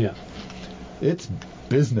 Yeah. It's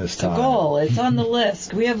business time. It's a goal. It's on the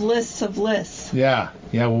list. We have lists of lists. Yeah.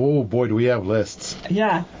 Oh boy, do we have lists.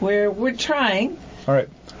 Yeah, we're trying. All right.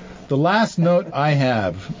 The last note I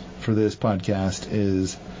have for this podcast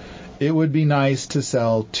is it would be nice to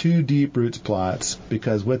sell 2 deep roots plots,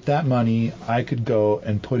 because with that money I could go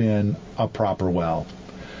and put in a proper well.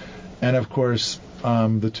 And of course,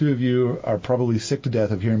 the two of you are probably sick to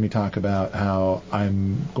death of hearing me talk about how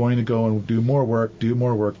I'm going to go and do more work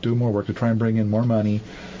to try and bring in more money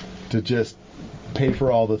to just pay for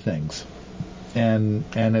all the things. And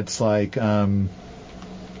it's like,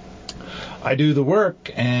 I do the work,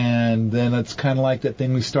 and then it's kind of like that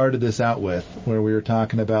thing we started this out with, where we were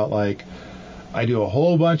talking about, like, I do a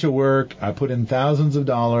whole bunch of work, I put in thousands of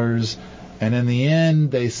dollars, and in the end,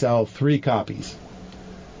 they sell 3 copies.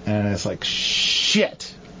 And it's like,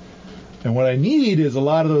 shit. And what I need is a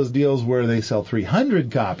lot of those deals where they sell 300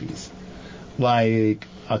 copies. Like,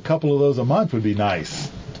 a couple of those a month would be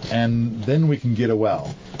nice. And then we can get a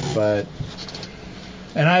well.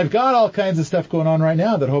 And I've got all kinds of stuff going on right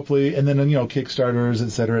now that hopefully, and then, Kickstarters, et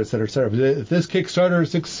cetera, et cetera, et cetera. If this Kickstarter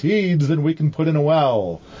succeeds, then we can put in a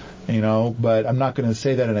well, but I'm not going to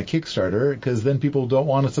say that in a Kickstarter, because then people don't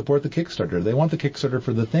want to support the Kickstarter. They want the Kickstarter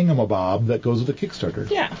for the thingamabob that goes with the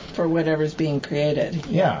Kickstarter. Yeah, for whatever's being created.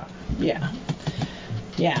 Yeah.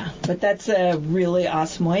 Yeah, but that's a really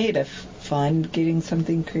awesome way to fund getting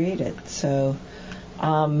something created. So,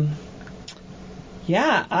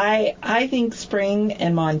 yeah, I think spring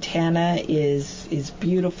in Montana is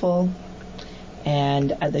beautiful,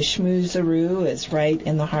 and the schmoozeroo is right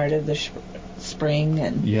in the heart of the spring,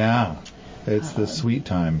 and yeah, it's the sweet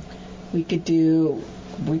time. We could do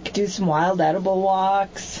some wild edible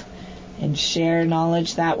walks and share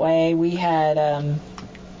knowledge that way. We had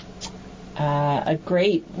couple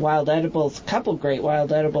great wild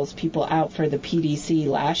edibles people out for the PDC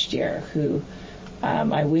last year who.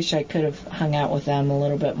 I wish I could have hung out with them a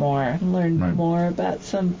little bit more and learned more about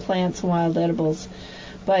some plants and wild edibles.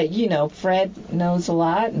 But, Fred knows a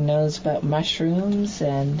lot and knows about mushrooms,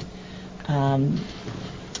 and,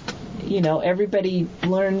 everybody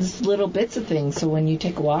learns little bits of things. So when you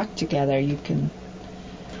take a walk together, you can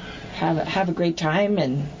have a great time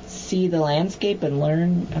and see the landscape and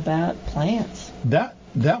learn about plants.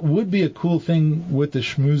 That would be a cool thing with the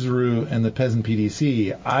schmoozeroo and the Peasant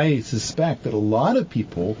PDC. I suspect that a lot of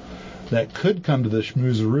people that could come to the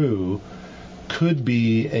schmoozeroo could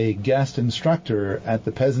be a guest instructor at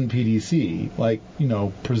the Peasant PDC, like,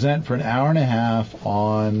 present for an hour and a half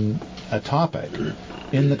on a topic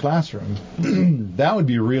in the classroom. That would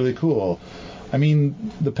be really cool. I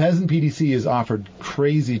mean, the Peasant PDC is offered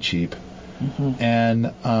crazy cheap. Mm-hmm.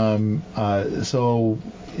 And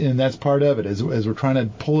and that's part of it, as we're trying to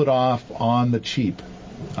pull it off on the cheap.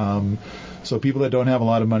 So people that don't have a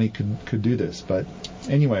lot of money could do this. But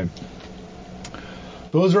anyway,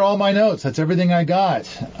 those are all my notes. That's everything I got.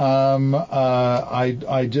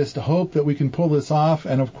 I just hope that we can pull this off.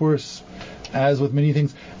 And of course, as with many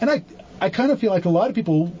things, and I kind of feel like a lot of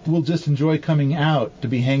people will just enjoy coming out to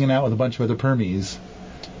be hanging out with a bunch of other permies.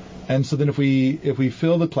 And so then if we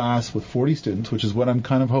fill the class with 40 students, which is what I'm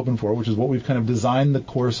kind of hoping for, which is what we've kind of designed the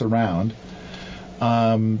course around,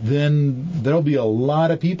 then there'll be a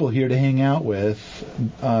lot of people here to hang out with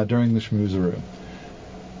during the Schmoozeroo.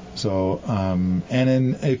 So, and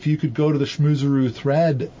then if you could go to the Schmoozeroo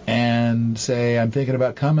thread and say, I'm thinking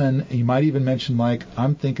about coming, you might even mention, like,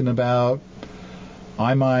 I'm thinking about,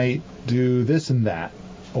 I might do this and that,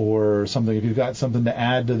 or something. If you've got something to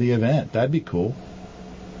add to the event, that'd be cool.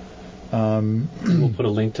 We'll put a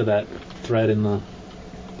link to that thread in the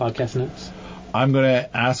podcast notes. I'm going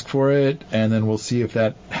to ask for it, and then we'll see if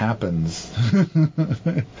that happens.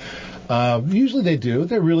 Usually they do.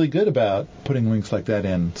 They're really good about putting links like that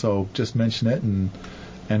in. So just mention it, and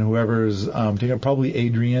whoever's probably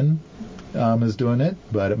Adrian is doing it,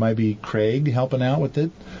 but it might be Craig helping out with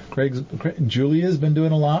it. Julia's been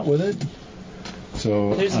doing a lot with it.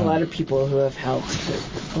 So there's a lot of people who have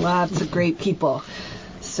helped. Lots of great people.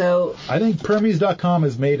 So I think Permies.com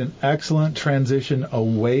has made an excellent transition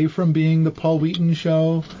away from being the Paul Wheaton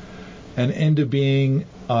show and into being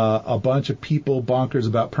a bunch of people bonkers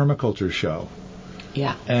about permaculture show.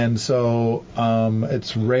 Yeah. And so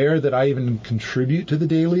it's rare that I even contribute to the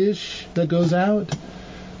daily-ish that goes out.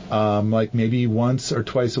 Like maybe once or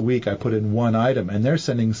twice a week I put in one item, and they're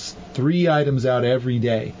sending 3 items out every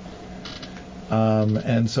day.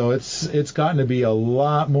 And so it's gotten to be a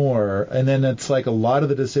lot more. And then it's like a lot of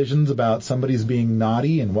the decisions about somebody's being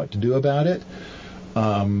naughty and what to do about it.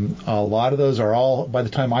 A lot of those are all, by the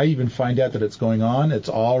time I even find out that it's going on, it's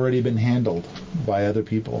already been handled by other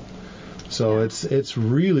people. So it's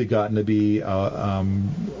really gotten to be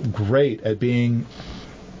great at being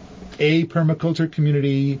a permaculture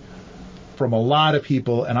community from a lot of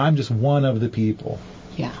people, and I'm just one of the people.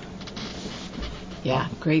 Yeah. Yeah,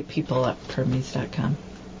 great people at Permies.com.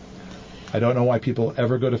 I don't know why people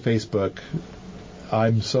ever go to Facebook.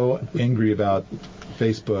 I'm so angry about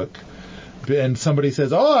Facebook. And somebody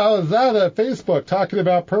says, "Oh, I was out at Facebook talking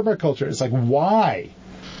about permaculture." It's like, why?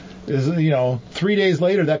 3 days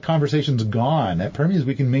later, that conversation's gone. At Permies,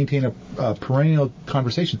 we can maintain a perennial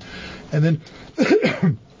conversation. And then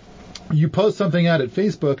you post something out at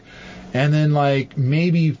Facebook, and then like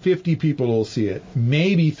maybe 50 people will see it.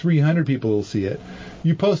 Maybe 300 people will see it.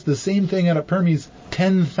 You post the same thing out at Permies,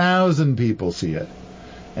 10,000 people see it.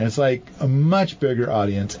 And it's like a much bigger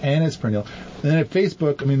audience, and it's perennial. And then at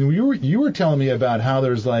Facebook, I mean, you were telling me about how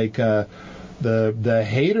there's like the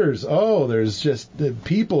haters. Oh, there's just the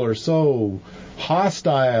people are so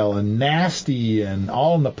hostile and nasty, and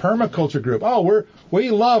all in the permaculture group. Oh,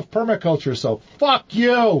 we love permaculture, so fuck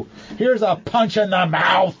you. Here's a punch in the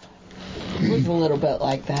mouth. It was a little bit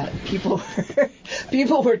like that. People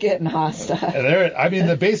were getting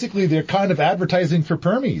hostile. Basically they're kind of advertising for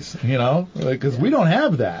Permies, because we don't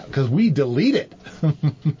have that, because we delete it.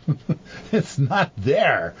 It's not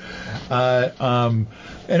there, and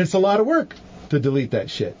it's a lot of work to delete that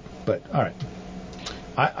shit. But all right,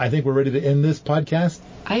 I think we're ready to end this podcast.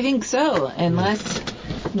 I think so,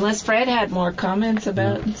 unless Fred had more comments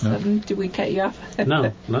about something. Did we cut you off? No,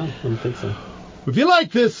 I don't think so. If you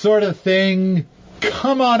like this sort of thing,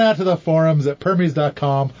 come on out to the forums at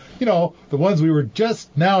Permies.com. The ones we were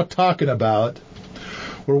just now talking about,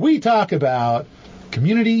 where we talk about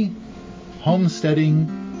community,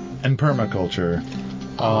 homesteading, and permaculture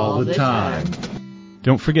all the time.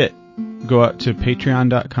 Don't forget, go out to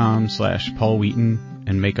patreon.com/Paul Wheaton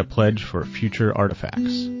and make a pledge for future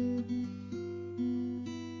artifacts.